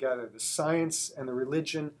integrated together. The science and the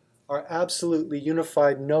religion are absolutely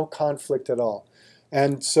unified, no conflict at all.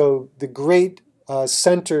 And so the great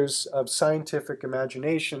centers of scientific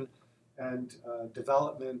imagination and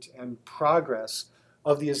development and progress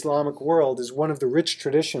of the Islamic world is one of the rich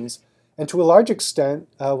traditions. And to a large extent,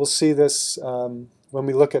 we'll see this when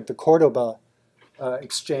we look at the Cordoba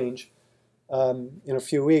exchange in a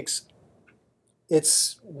few weeks.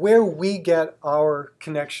 It's where we get our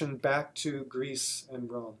connection back to Greece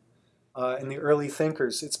and Rome and the early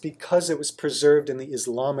thinkers. It's because it was preserved in the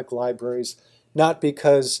Islamic libraries, not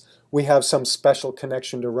because we have some special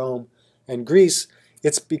connection to Rome and Greece.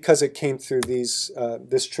 It's because it came through this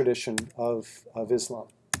tradition of Islam.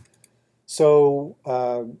 So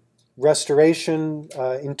restoration,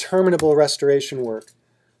 interminable restoration work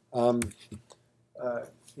in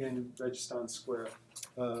Rajasthan Square.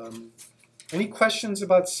 Any questions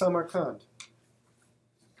about Samarkand?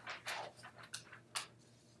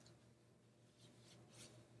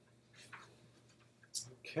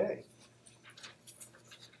 Okay.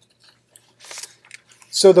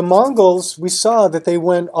 So the Mongols, we saw that they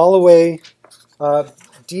went all the way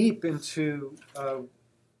deep into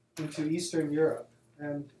Eastern Europe,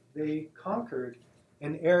 and they conquered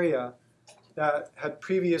an area that had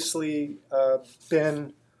previously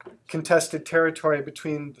been contested territory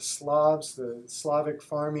between the Slavs, the Slavic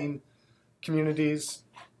farming communities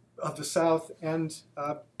of the south, and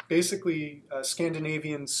basically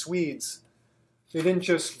Scandinavian Swedes. They didn't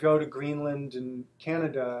just go to Greenland and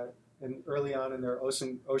Canada and early on in their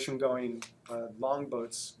ocean-going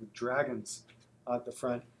longboats with dragons at the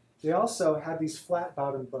front. They also had these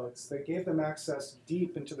flat-bottomed boats that gave them access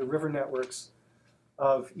deep into the river networks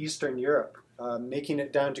of Eastern Europe, making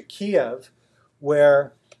it down to Kiev,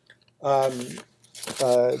 where the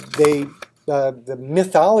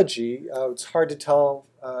mythology, it's hard to tell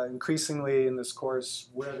increasingly in this course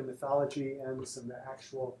where the mythology ends and the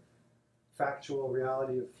actual factual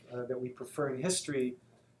reality of, that we prefer in history,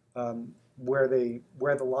 where the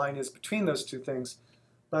line is between those two things.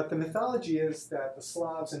 But the mythology is that the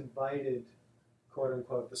Slavs invited, quote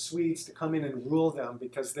unquote, the Swedes to come in and rule them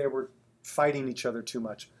because they were fighting each other too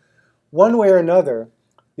much. One way or another,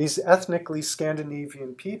 these ethnically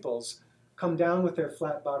Scandinavian peoples come down with their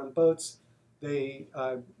flat-bottomed boats. They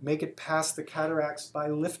make it past the cataracts by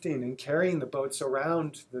lifting and carrying the boats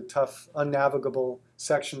around the tough, unnavigable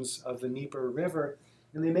sections of the Dnieper River,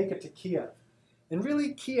 and they make it to Kiev. And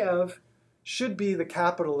really, Kiev should be the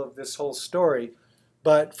capital of this whole story,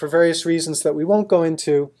 but for various reasons that we won't go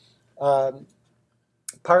into,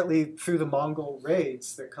 partly through the Mongol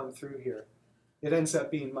raids that come through here, it ends up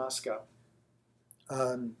being Moscow.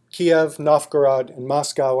 Kiev, Novgorod, and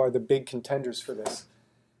Moscow are the big contenders for this.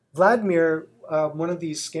 Vladimir, one of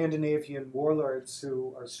these Scandinavian warlords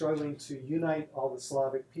who are struggling to unite all the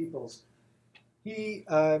Slavic peoples, he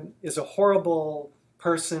is a horrible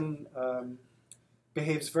person,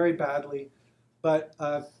 behaves very badly, but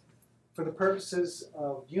for the purposes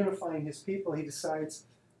of unifying his people, he decides,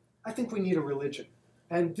 I think we need a religion.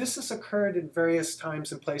 And this has occurred in various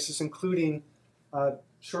times and places, including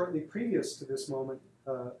shortly previous to this moment,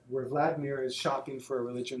 where Vladimir is shopping for a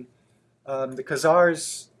religion. The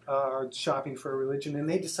Khazars are shopping for a religion, and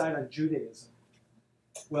they decide on Judaism.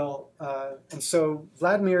 Well, and so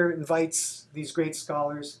Vladimir invites these great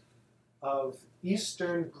scholars of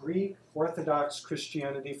Eastern Greek Orthodox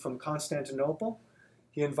Christianity from Constantinople.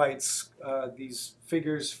 He invites these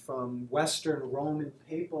figures from Western Roman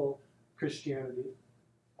Papal Christianity,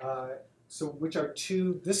 which are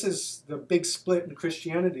this is the big split in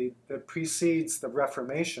Christianity that precedes the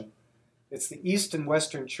Reformation. It's the East and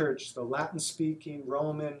Western Church, the Latin-speaking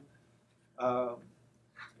Roman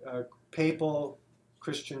Papal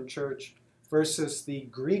Christian Church versus the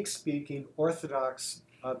Greek-speaking Orthodox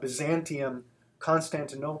Byzantium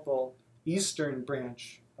Constantinople Eastern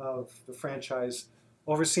branch of the franchise,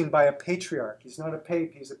 overseen by a patriarch. He's not a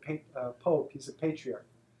pape, he's a pope, he's a patriarch.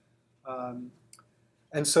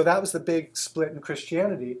 And so that was the big split in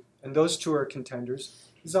Christianity, and those two are contenders.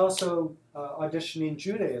 He's also auditioning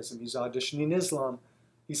Judaism, he's auditioning Islam.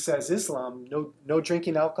 He says, Islam, no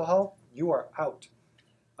drinking alcohol, you are out.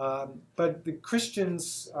 But the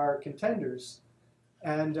Christians are contenders,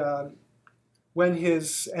 and when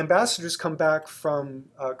his ambassadors come back from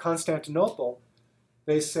Constantinople,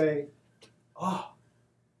 they say, oh,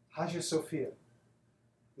 Hagia Sophia,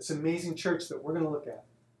 this amazing church that we're going to look at.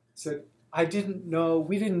 He said, we didn't know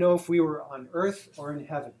if we were on earth or in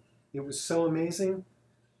heaven. It was so amazing.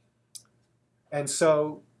 And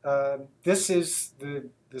so this is the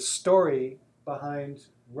story behind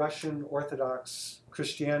Russian Orthodox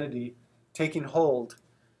Christianity taking hold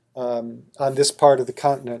on this part of the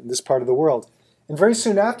continent, this part of the world. And very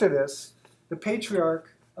soon after this, the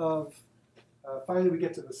patriarch of, finally we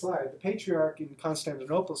get to the slide, the patriarch in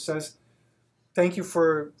Constantinople says, thank you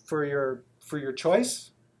for your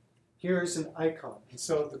choice. Here's an icon. And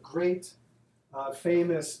so the great,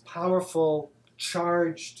 famous, powerful,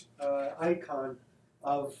 charged icon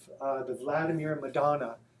of the Vladimir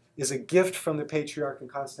Madonna is a gift from the patriarch in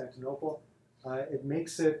Constantinople. It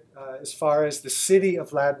makes it as far as the city of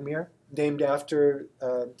Vladimir, named after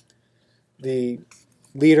the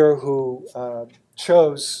leader who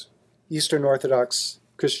chose Eastern Orthodox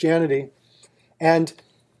Christianity. And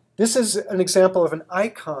this is an example of an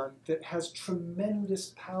icon that has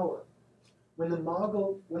tremendous power. when the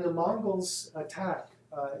Mongols attack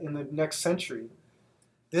in the next century,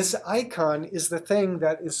 this icon is the thing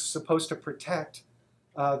that is supposed to protect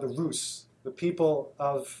the Rus, the people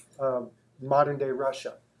of modern-day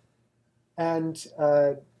Russia. And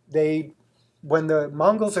when the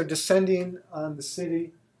Mongols are descending on the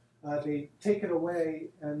city, they take it away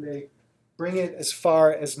and they bring it as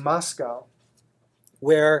far as Moscow,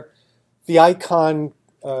 where the icon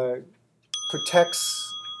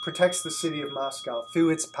protects the city of Moscow through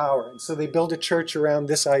its power. And so they build a church around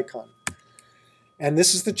this icon. And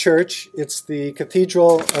this is the church. It's the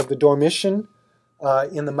Cathedral of the Dormition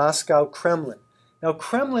in the Moscow Kremlin. Now,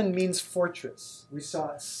 Kremlin means fortress. We've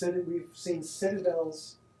seen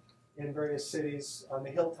citadels in various cities on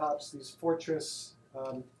the hilltops, these fortress,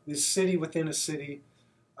 this city within a city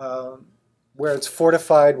where it's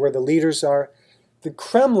fortified, where the leaders are. The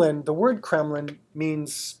Kremlin, the word Kremlin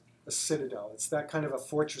means a citadel. It's that kind of a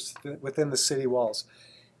fortress within the city walls.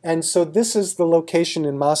 And so this is the location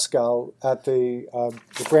in Moscow at the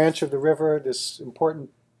branch of the river, this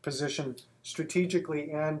important position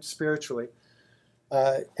strategically and spiritually.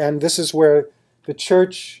 And this is where the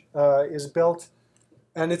church is built.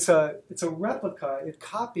 And it's a replica. It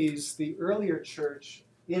copies the earlier church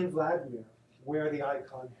in Vladimir, where the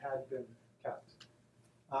icon had been kept.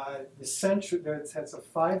 The center, it has a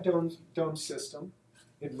 5-dome system.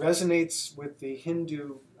 It resonates with the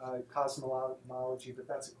Hindu cosmology, but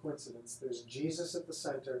that's a coincidence. There's Jesus at the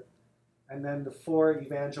center, and then the 4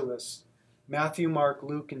 evangelists, Matthew, Mark,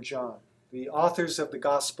 Luke, and John, the authors of the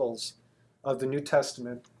Gospels of the New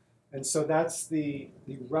Testament. And so that's the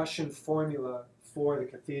Russian formula for the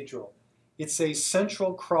cathedral. It's a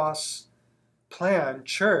central cross plan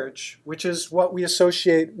church, which is what we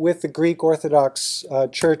associate with the Greek Orthodox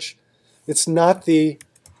Church. It's not the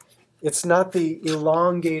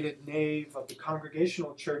elongated nave of the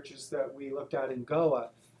congregational churches that we looked at in Goa.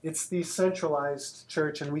 It's the centralized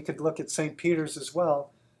church, and we could look at St. Peter's as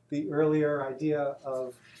well, the earlier idea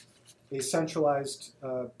of a centralized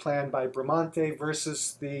plan by Bramante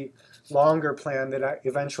versus the longer plan that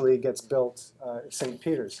eventually gets built at St.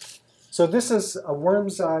 Peter's. So this is a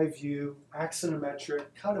worm's eye view, axonometric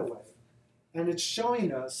cutaway, and it's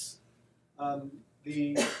showing us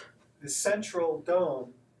the central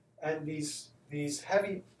dome and these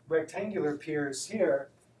heavy rectangular piers here,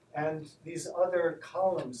 and these other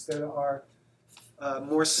columns that are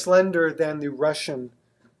more slender than the Russian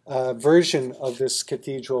version of this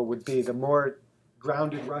cathedral would be, the more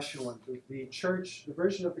grounded Russian one. The church, the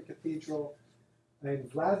version of the cathedral in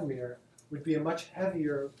Vladimir would be a much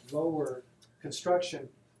heavier, lower construction.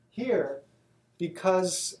 Here,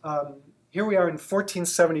 because here we are in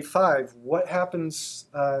 1475, what happens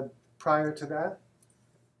prior to that?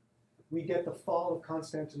 We get the fall of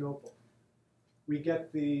Constantinople. We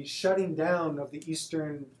get the shutting down of the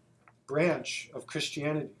eastern branch of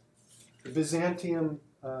Christianity. The Byzantium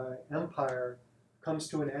Empire comes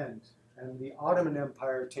to an end, and the Ottoman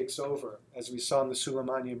Empire takes over, as we saw in the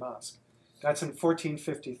Suleimani Mosque. That's in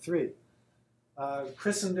 1453.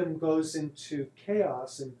 Christendom goes into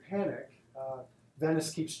chaos and panic.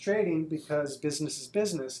 Venice keeps trading because business is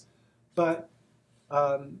business, but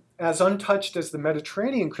as untouched as the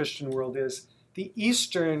Mediterranean Christian world is, the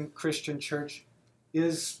Eastern Christian church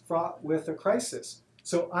is fraught with a crisis.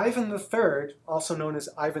 So Ivan III, also known as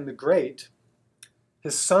Ivan the Great,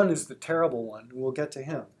 his son is the terrible one, and we'll get to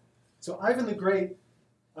him. So Ivan the Great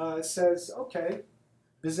says, okay,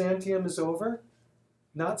 Byzantium is over,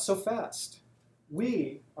 not so fast.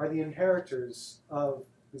 We are the inheritors of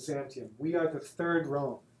Byzantium. We are the third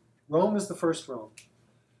Rome. Rome is the first Rome.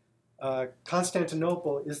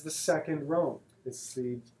 Constantinople is the second Rome. It's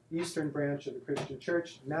the eastern branch of the Christian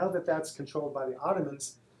church. Now that that's controlled by the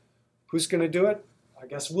Ottomans, who's going to do it? I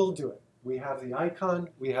guess we'll do it. We have the icon,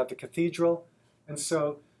 we have the cathedral, and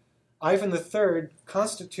so Ivan III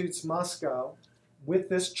constitutes Moscow with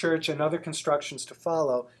this church and other constructions to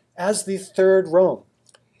follow as the third Rome.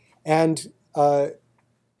 And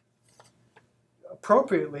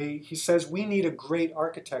appropriately, he says, we need a great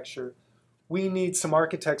architecture. We need some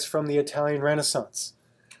architects from the Italian Renaissance.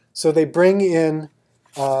 So they bring in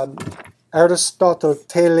Aristotele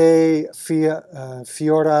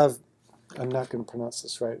Fioravanti. I'm not going to pronounce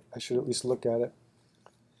this right. I should at least look at it.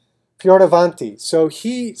 Fioravanti. So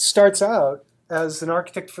he starts out as an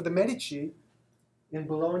architect for the Medici in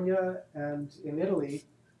Bologna and in Italy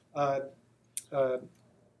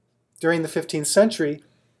during the 15th century.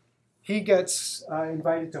 He gets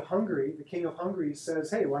invited to Hungary. The king of Hungary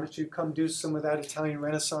says, hey, why don't you come do some of that Italian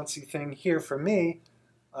Renaissance-y thing here for me?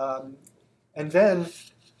 And then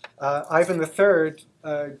Ivan III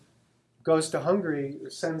goes to Hungary, or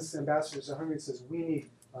sends ambassadors to Hungary and says, we need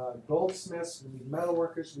goldsmiths, we need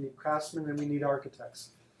metalworkers, we need craftsmen, and we need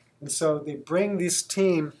architects. And so they bring this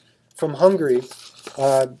team from Hungary,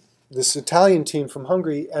 this Italian team from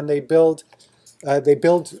Hungary, and they build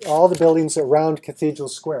all the buildings around Cathedral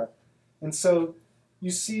Square. And so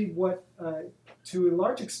you see what, to a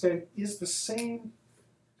large extent, is the same.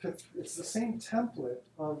 It's the same template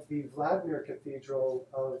of the Vladimir Cathedral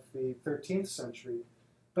of the 13th century,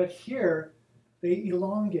 but here they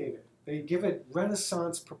elongate it. They give it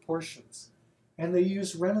Renaissance proportions, and they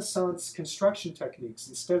use Renaissance construction techniques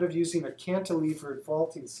instead of using a cantilevered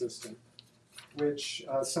vaulting system, which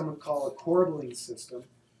some would call a corbelling system.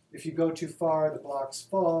 If you go too far, the blocks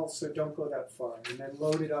fall, so don't go that far, and then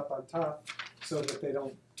load it up on top so that they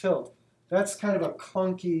don't tilt. That's kind of a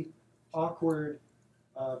clunky, awkward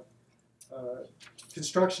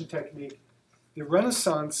construction technique. The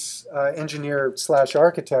Renaissance engineer /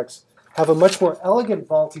 architects have a much more elegant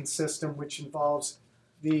vaulting system, which involves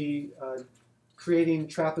the creating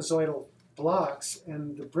trapezoidal blocks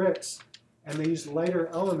and the bricks, and they use lighter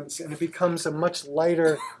elements, and it becomes a much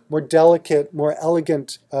lighter, more delicate, more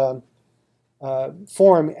elegant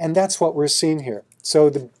form, and that's what we're seeing here. So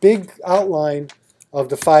the big outline of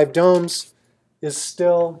the 5 domes is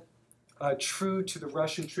still true to the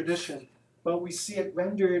Russian tradition, but we see it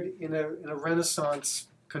rendered in a Renaissance,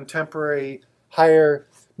 contemporary, higher,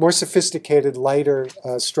 more sophisticated, lighter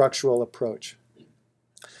structural approach.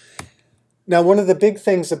 Now, one of the big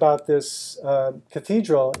things about this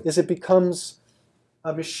cathedral is it becomes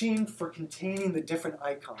a machine for containing the different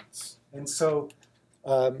icons. And so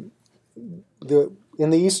in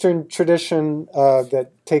the Eastern tradition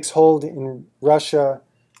that takes hold in Russia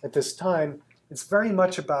at this time, it's very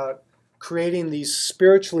much about creating these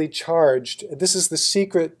spiritually charged. This is the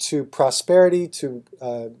secret to prosperity, to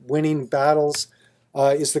winning battles,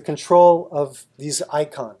 is the control of these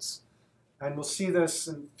icons. And we'll see this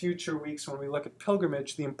in future weeks when we look at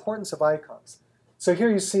pilgrimage, the importance of icons. So here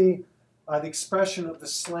you see the expression of the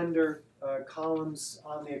slender columns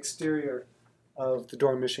on the exterior of the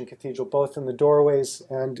Dormition Cathedral, both in the doorways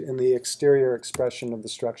and in the exterior expression of the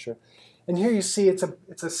structure. And here you see it's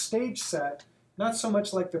a stage set, not so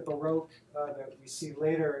much like the Baroque that we see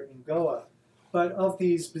later in Goa, but of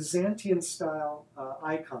these Byzantine-style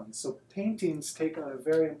icons. So paintings take on a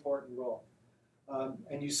very important role.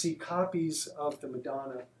 And you see copies of the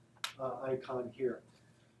Madonna icon here.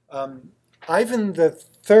 Ivan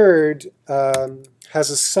III has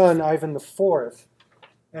a son, Ivan IV,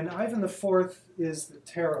 and Ivan IV is the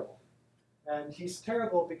terrible. And he's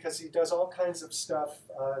terrible because he does all kinds of stuff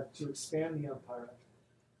to expand the empire.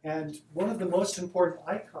 And one of the most important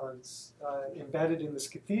icons embedded in this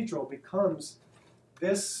cathedral becomes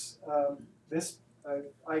this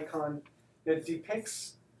icon that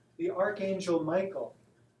depicts the Archangel Michael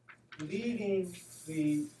leading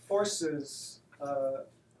the forces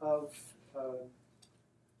of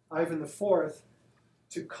Ivan IV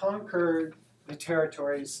to conquer the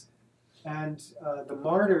territories. And the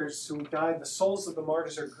martyrs who died, the souls of the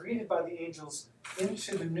martyrs, are greeted by the angels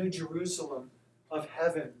into the New Jerusalem of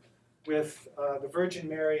heaven with the Virgin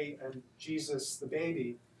Mary and Jesus, the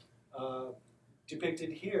baby,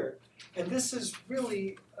 depicted here. And this is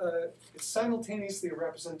really it's simultaneously a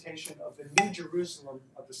representation of the New Jerusalem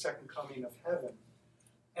of the Second Coming of Heaven,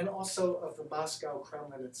 and also of the Moscow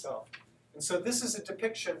Kremlin itself. And so this is a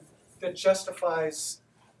depiction that justifies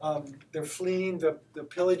their fleeing, the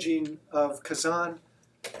pillaging of Kazan,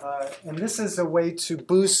 and this is a way to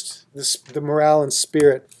boost the morale and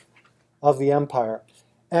spirit of the empire.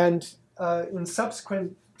 And in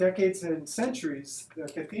subsequent decades and centuries,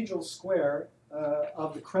 the cathedral square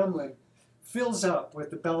of the Kremlin fills up with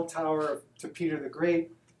the bell tower to Peter the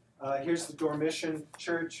Great. Here's the Dormition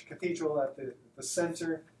Church Cathedral at the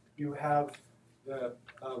center. You have the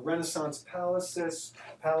Renaissance palace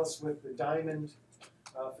with the diamond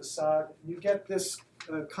facade. You get this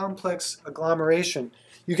complex agglomeration.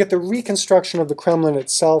 You get the reconstruction of the Kremlin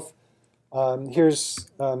itself.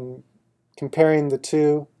 Here's comparing the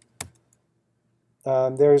two.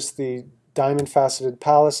 There's the diamond-faceted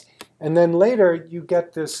palace. And then later you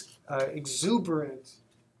get this exuberant,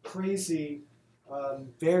 crazy,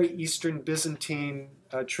 very Eastern Byzantine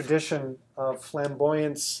tradition of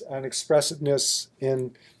flamboyance and expressiveness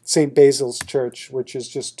in St. Basil's Church, which is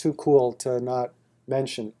just too cool to not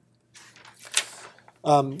mention.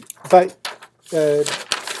 Well,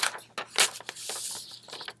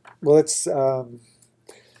 it's the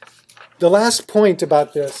last point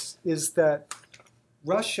about this is that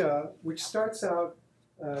Russia, which starts out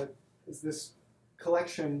as this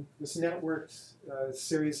collection, this networked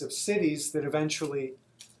series of cities that eventually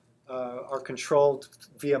are controlled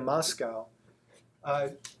via Moscow.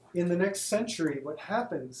 In the next century, what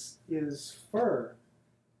happens is fur.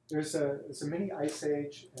 There's a mini ice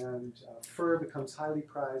age, and fur becomes highly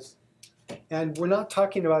prized. And we're not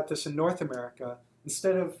talking about this in North America.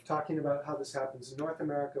 Instead of talking about how this happens in North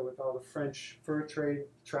America with all the French fur trade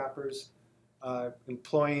trappers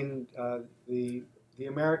employing the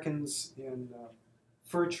Americans in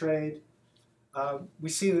fur trade, we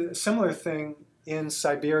see a similar thing in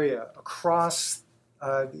Siberia, across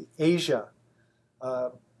Asia,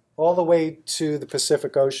 all the way to the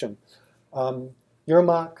Pacific Ocean.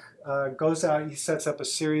 Yermak goes out, he sets up a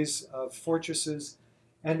series of fortresses,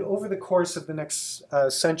 and over the course of the next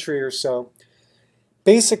century or so,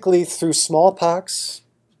 basically through smallpox,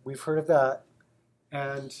 we've heard of that,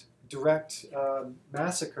 and direct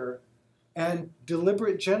massacre, and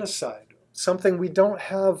deliberate genocide, something we don't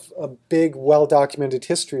have a big, well-documented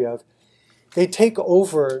history of, they take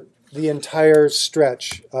over the entire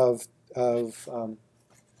stretch of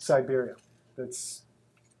Siberia that's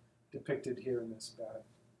depicted here in this map.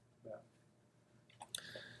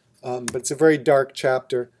 But it's a very dark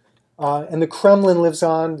chapter. And the Kremlin lives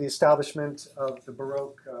on, the establishment of the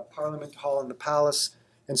Baroque Parliament Hall and the Palace.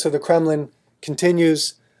 And so the Kremlin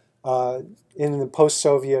continues in the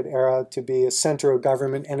post-Soviet era to be a center of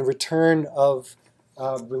government and a return of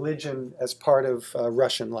religion as part of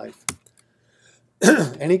Russian life.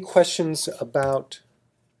 Any questions about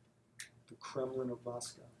the Kremlin of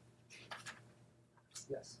Moscow?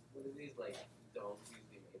 Yes? What are these, like, domes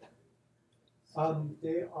usually made out of?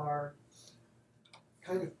 They are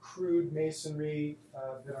kind of crude masonry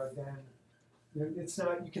that are then, it's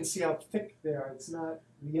not, you can see how thick they are. It's not,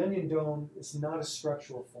 the onion dome is not a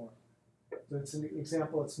structural form. So it's an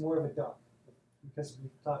example, it's more of a duck. Because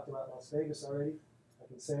we've talked about Las Vegas already, I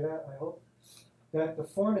can say that, I hope, that the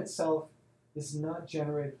form itself is not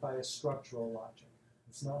generated by a structural logic.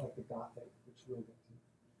 It's not like the Gothic, which we'll get to.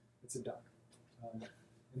 It's a duck. And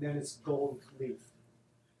then it's gold leaf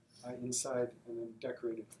inside and then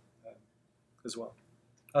decorated as well.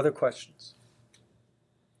 Other questions?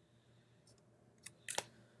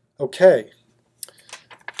 Okay.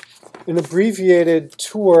 An abbreviated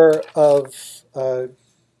tour of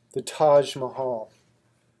the Taj Mahal.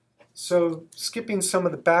 So skipping some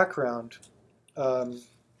of the background,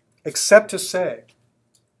 except to say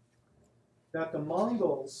that the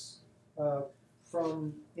Mongols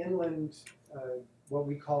from inland, what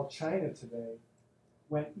we call China today,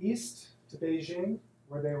 went east to Beijing,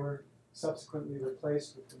 where they were subsequently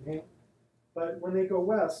replaced with the Ming. But when they go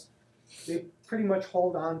west, they pretty much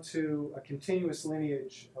hold on to a continuous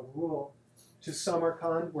lineage of rule to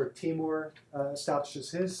Samarkand, where Timur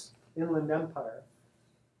establishes his inland empire.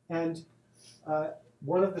 And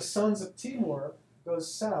one of the sons of Timur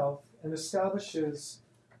goes south and establishes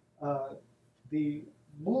the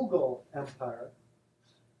Mughal Empire.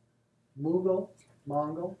 Mughal,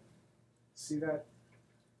 Mongol. See that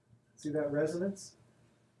resonance?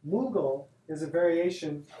 Mughal is a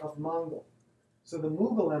variation of Mongol. So the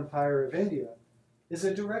Mughal Empire of India is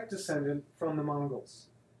a direct descendant from the Mongols.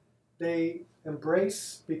 They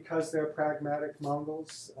embrace, because they're pragmatic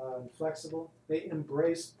Mongols, flexible, they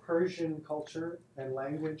embrace Persian culture and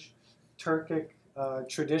language, Turkic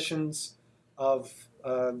traditions of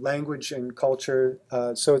language and culture.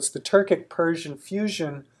 So it's the Turkic-Persian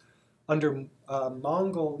fusion under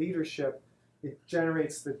Mongol leadership. It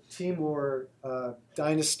generates the Timur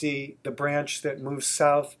dynasty, the branch that moves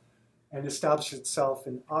south and establishes itself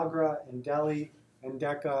in Agra and Delhi and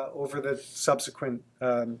Decca over the subsequent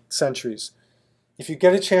centuries. If you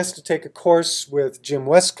get a chance to take a course with Jim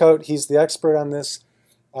Westcoat, he's the expert on this,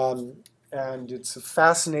 and it's a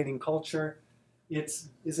fascinating culture. Is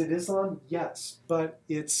it Islam? Yes, but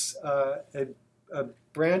it's a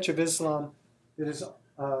branch of Islam that is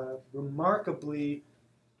remarkably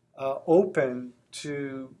open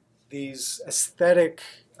to these aesthetic,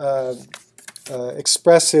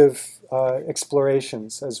 expressive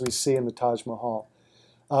explorations, as we see in the Taj Mahal.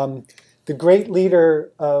 The great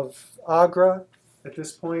leader of Agra at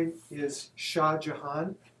this point is Shah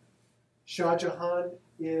Jahan. Shah Jahan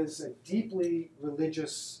is a deeply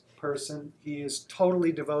religious person. He is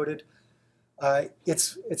totally devoted.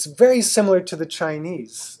 It's very similar to the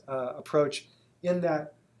Chinese approach in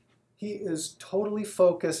that he is totally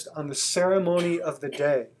focused on the ceremony of the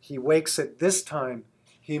day. He wakes at this time.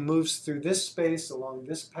 He moves through this space along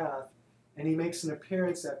this path, and he makes an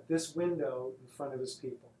appearance at this window in front of his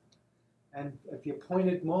people. And at the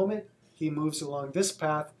appointed moment, he moves along this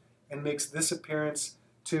path and makes this appearance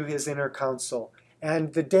to his inner council.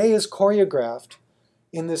 And the day is choreographed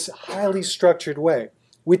in this highly structured way.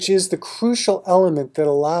 which is the crucial element that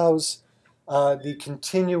allows the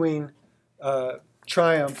continuing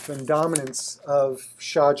triumph and dominance of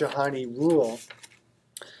Shah Jahani rule.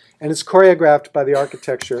 And it's choreographed by the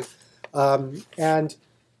architecture. And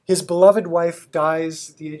his beloved wife dies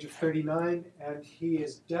at the age of 39, and he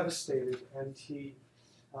is devastated, and he,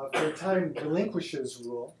 for a time, relinquishes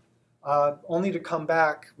rule, only to come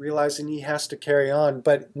back realizing he has to carry on.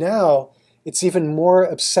 But now it's even more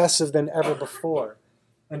obsessive than ever before.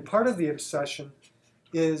 And part of the obsession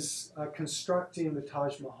is constructing the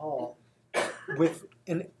Taj Mahal with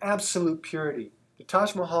an absolute purity. The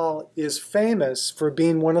Taj Mahal is famous for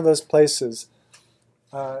being one of those places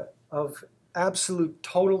of absolute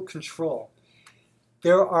total control.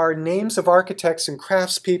 There are names of architects and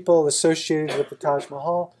craftspeople associated with the Taj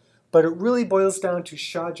Mahal, but it really boils down to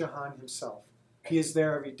Shah Jahan himself. He is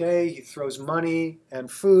there every day. He throws money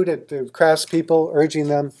and food at the craftspeople, urging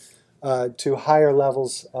them to higher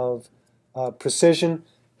levels of precision.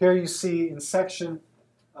 Here you see in section,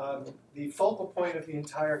 the focal point of the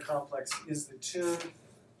entire complex is the tomb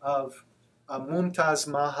of Mumtaz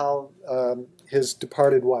Mahal, his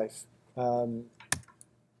departed wife.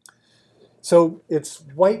 So it's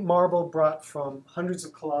white marble brought from hundreds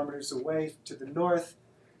of kilometers away to the north,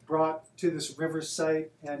 brought to this river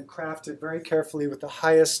site and crafted very carefully with the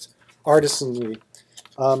highest artisanry.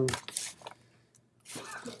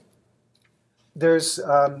 There's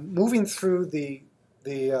moving through the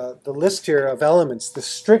list here of elements, the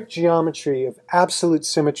strict geometry of absolute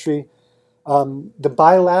symmetry, the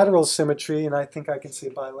bilateral symmetry, and I think I can say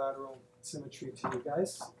bilateral symmetry to you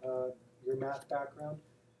guys, your math background.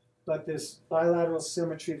 But this bilateral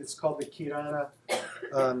symmetry that's called the Karina,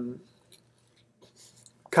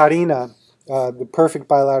 the perfect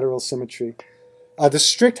bilateral symmetry. The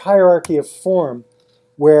strict hierarchy of form,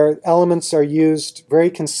 where elements are used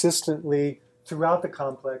very consistently throughout the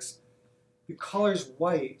complex. The colors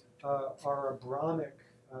white are a Brahmic,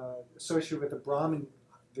 associated with the Brahmin,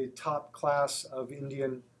 the top class of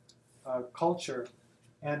Indian culture,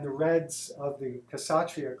 and the reds of the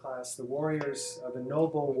Kshatriya class, the warriors, the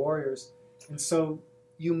noble warriors. And so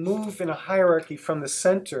you move in a hierarchy from the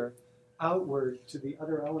center outward to the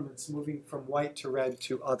other elements, moving from white to red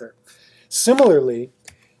to other. Similarly,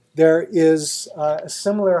 there is a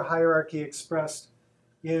similar hierarchy expressed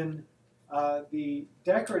in the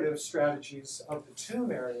decorative strategies of the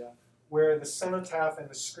tomb area, where the cenotaph and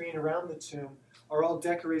the screen around the tomb are all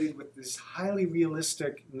decorated with this highly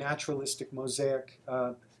realistic, naturalistic mosaic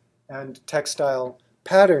and textile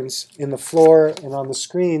patterns in the floor and on the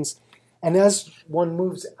screens. And as one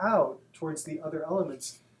moves out towards the other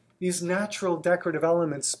elements, these natural decorative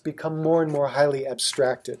elements become more and more highly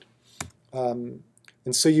abstracted. And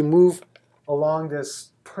so you move along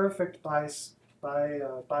this perfect bilateral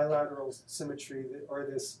symmetry, or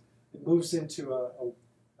this, it moves into a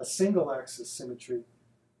single axis symmetry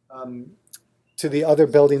to the other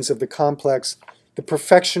buildings of the complex. The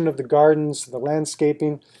perfection of the gardens, the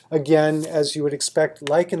landscaping, again, as you would expect,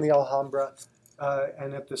 like in the Alhambra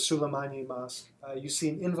and at the Sulaimani Mosque, you see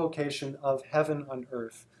an invocation of heaven on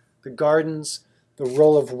earth. The gardens, the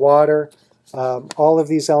roll of water, all of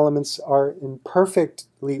these elements are in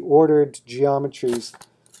perfectly ordered geometries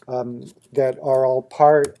that are all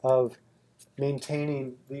part of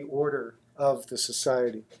maintaining the order of the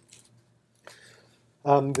society.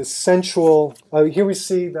 The sensual, here we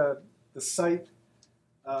see the site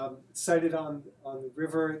sited on the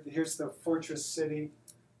river. Here's the fortress city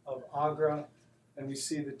of Agra, and we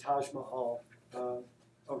see the Taj Mahal.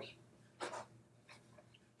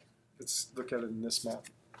 Let's look at it in this map.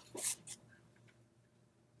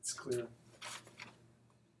 It's clear.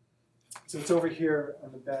 So it's over here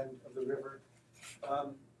on the bend of the river.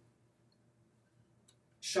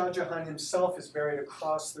 Shah Jahan himself is buried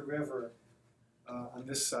across the river on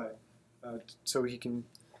this side, so he can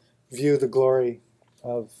view the glory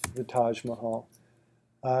of the Taj Mahal.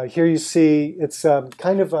 Here you see it's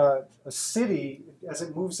kind of a city. As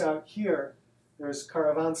it moves out here, there's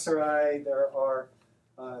caravanserai, there are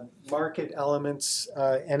market elements,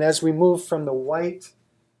 and as we move from the white,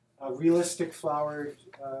 realistic flowered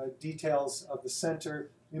details of the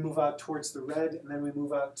center, we move out towards the red, and then we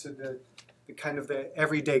move out to the kind of the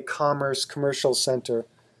everyday commerce, commercial center.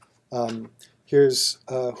 Here's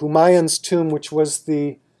Humayun's tomb, which was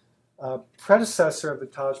the predecessor of the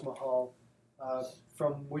Taj Mahal,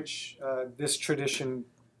 from which this tradition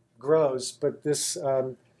grows, but this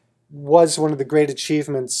was one of the great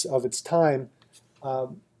achievements of its time,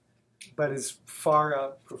 but is far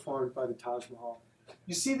outperformed by the Taj Mahal.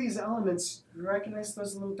 You see these elements, you recognize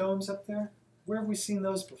those little domes up there? Where have we seen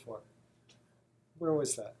those before? Where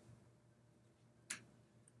was that?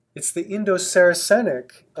 It's the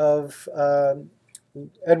Indo-Saracenic of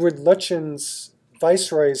Edward Lutyens'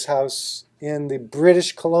 Viceroy's house in the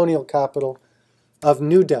British colonial capital of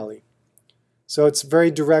New Delhi. So it's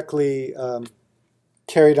very directly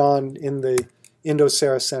carried on in the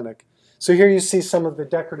Indo-Saracenic. So here you see some of the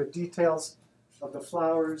decorative details of the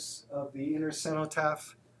flowers of the inner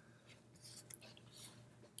cenotaph.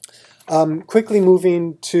 Quickly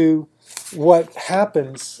moving to what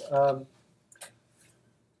happens.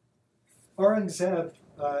 Aurangzeb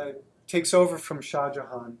takes over from Shah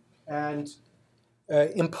Jahan and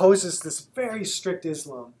imposes this very strict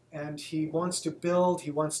Islam. And he wants to build,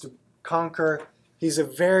 he wants to conquer. He's a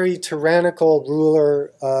very tyrannical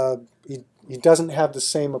ruler. He doesn't have the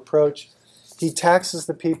same approach. He taxes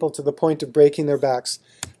the people to the point of breaking their backs.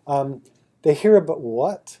 They hear about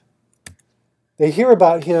what? They hear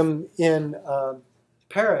about him in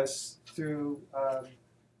Paris through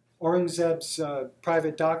Aurangzeb's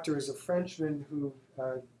private doctor is a Frenchman who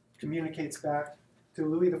communicates back to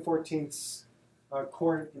Louis XIV's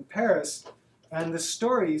court in Paris, and the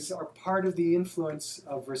stories are part of the influence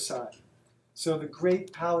of Versailles. So the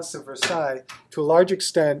great palace of Versailles, to a large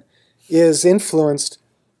extent, is influenced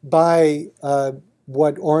by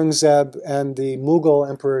what Aurangzeb and the Mughal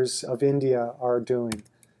emperors of India are doing.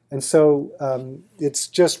 And so it's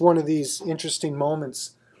just one of these interesting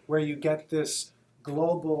moments where you get this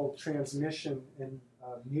global transmission and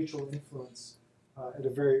mutual influence at a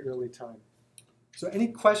very early time. So any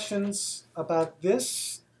questions about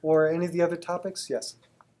this or any of the other topics? Yes?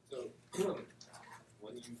 So,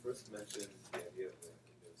 when you first mentioned the idea of the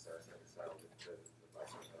Indo-Saracenic style with the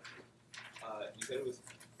Viceroy, you said it was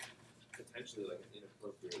potentially like an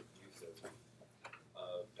inappropriate use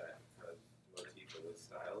of that kind of motif or those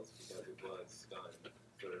styles because it was done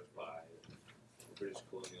sort of by the British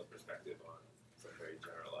colonial perspective on some very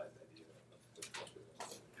generalized idea of the culture.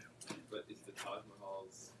 But is the Taj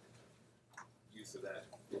Mahal's use of that,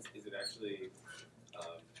 is it actually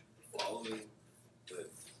following the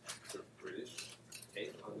sort of British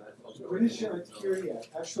take on that culture? British aren't here yet.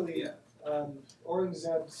 Actually,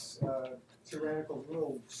 Aurangzeb's tyrannical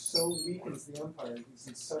rule so weakens the empire, he's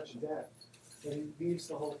in such debt, that he leaves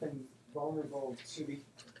the whole thing vulnerable to the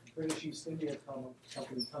British East India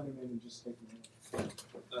Company coming in and just taking it. I'm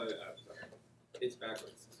sorry. It's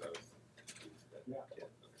backwards, so Yeah. Okay.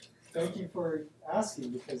 Thank you for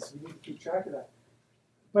asking, because we need to keep track of that.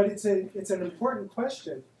 But it's an important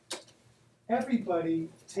question. Everybody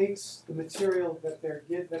takes the material that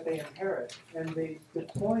they inherit and they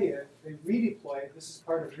deploy it, they redeploy it. This is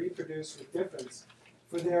part of reproduce with difference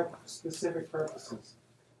for their specific purposes.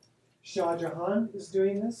 Shah Jahan is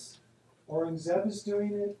doing this, Aurangzeb is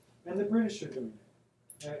doing it, and the British are doing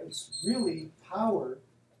it. It's really power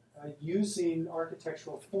using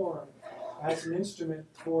architectural form as an instrument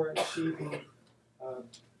for achieving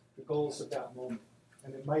the goals of that moment.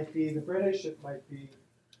 And it might be the British, it might be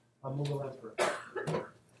a Mughal emperor.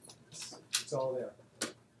 It's all there.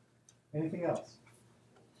 Anything else?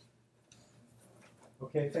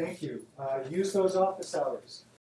 Okay, thank you. Use those office hours.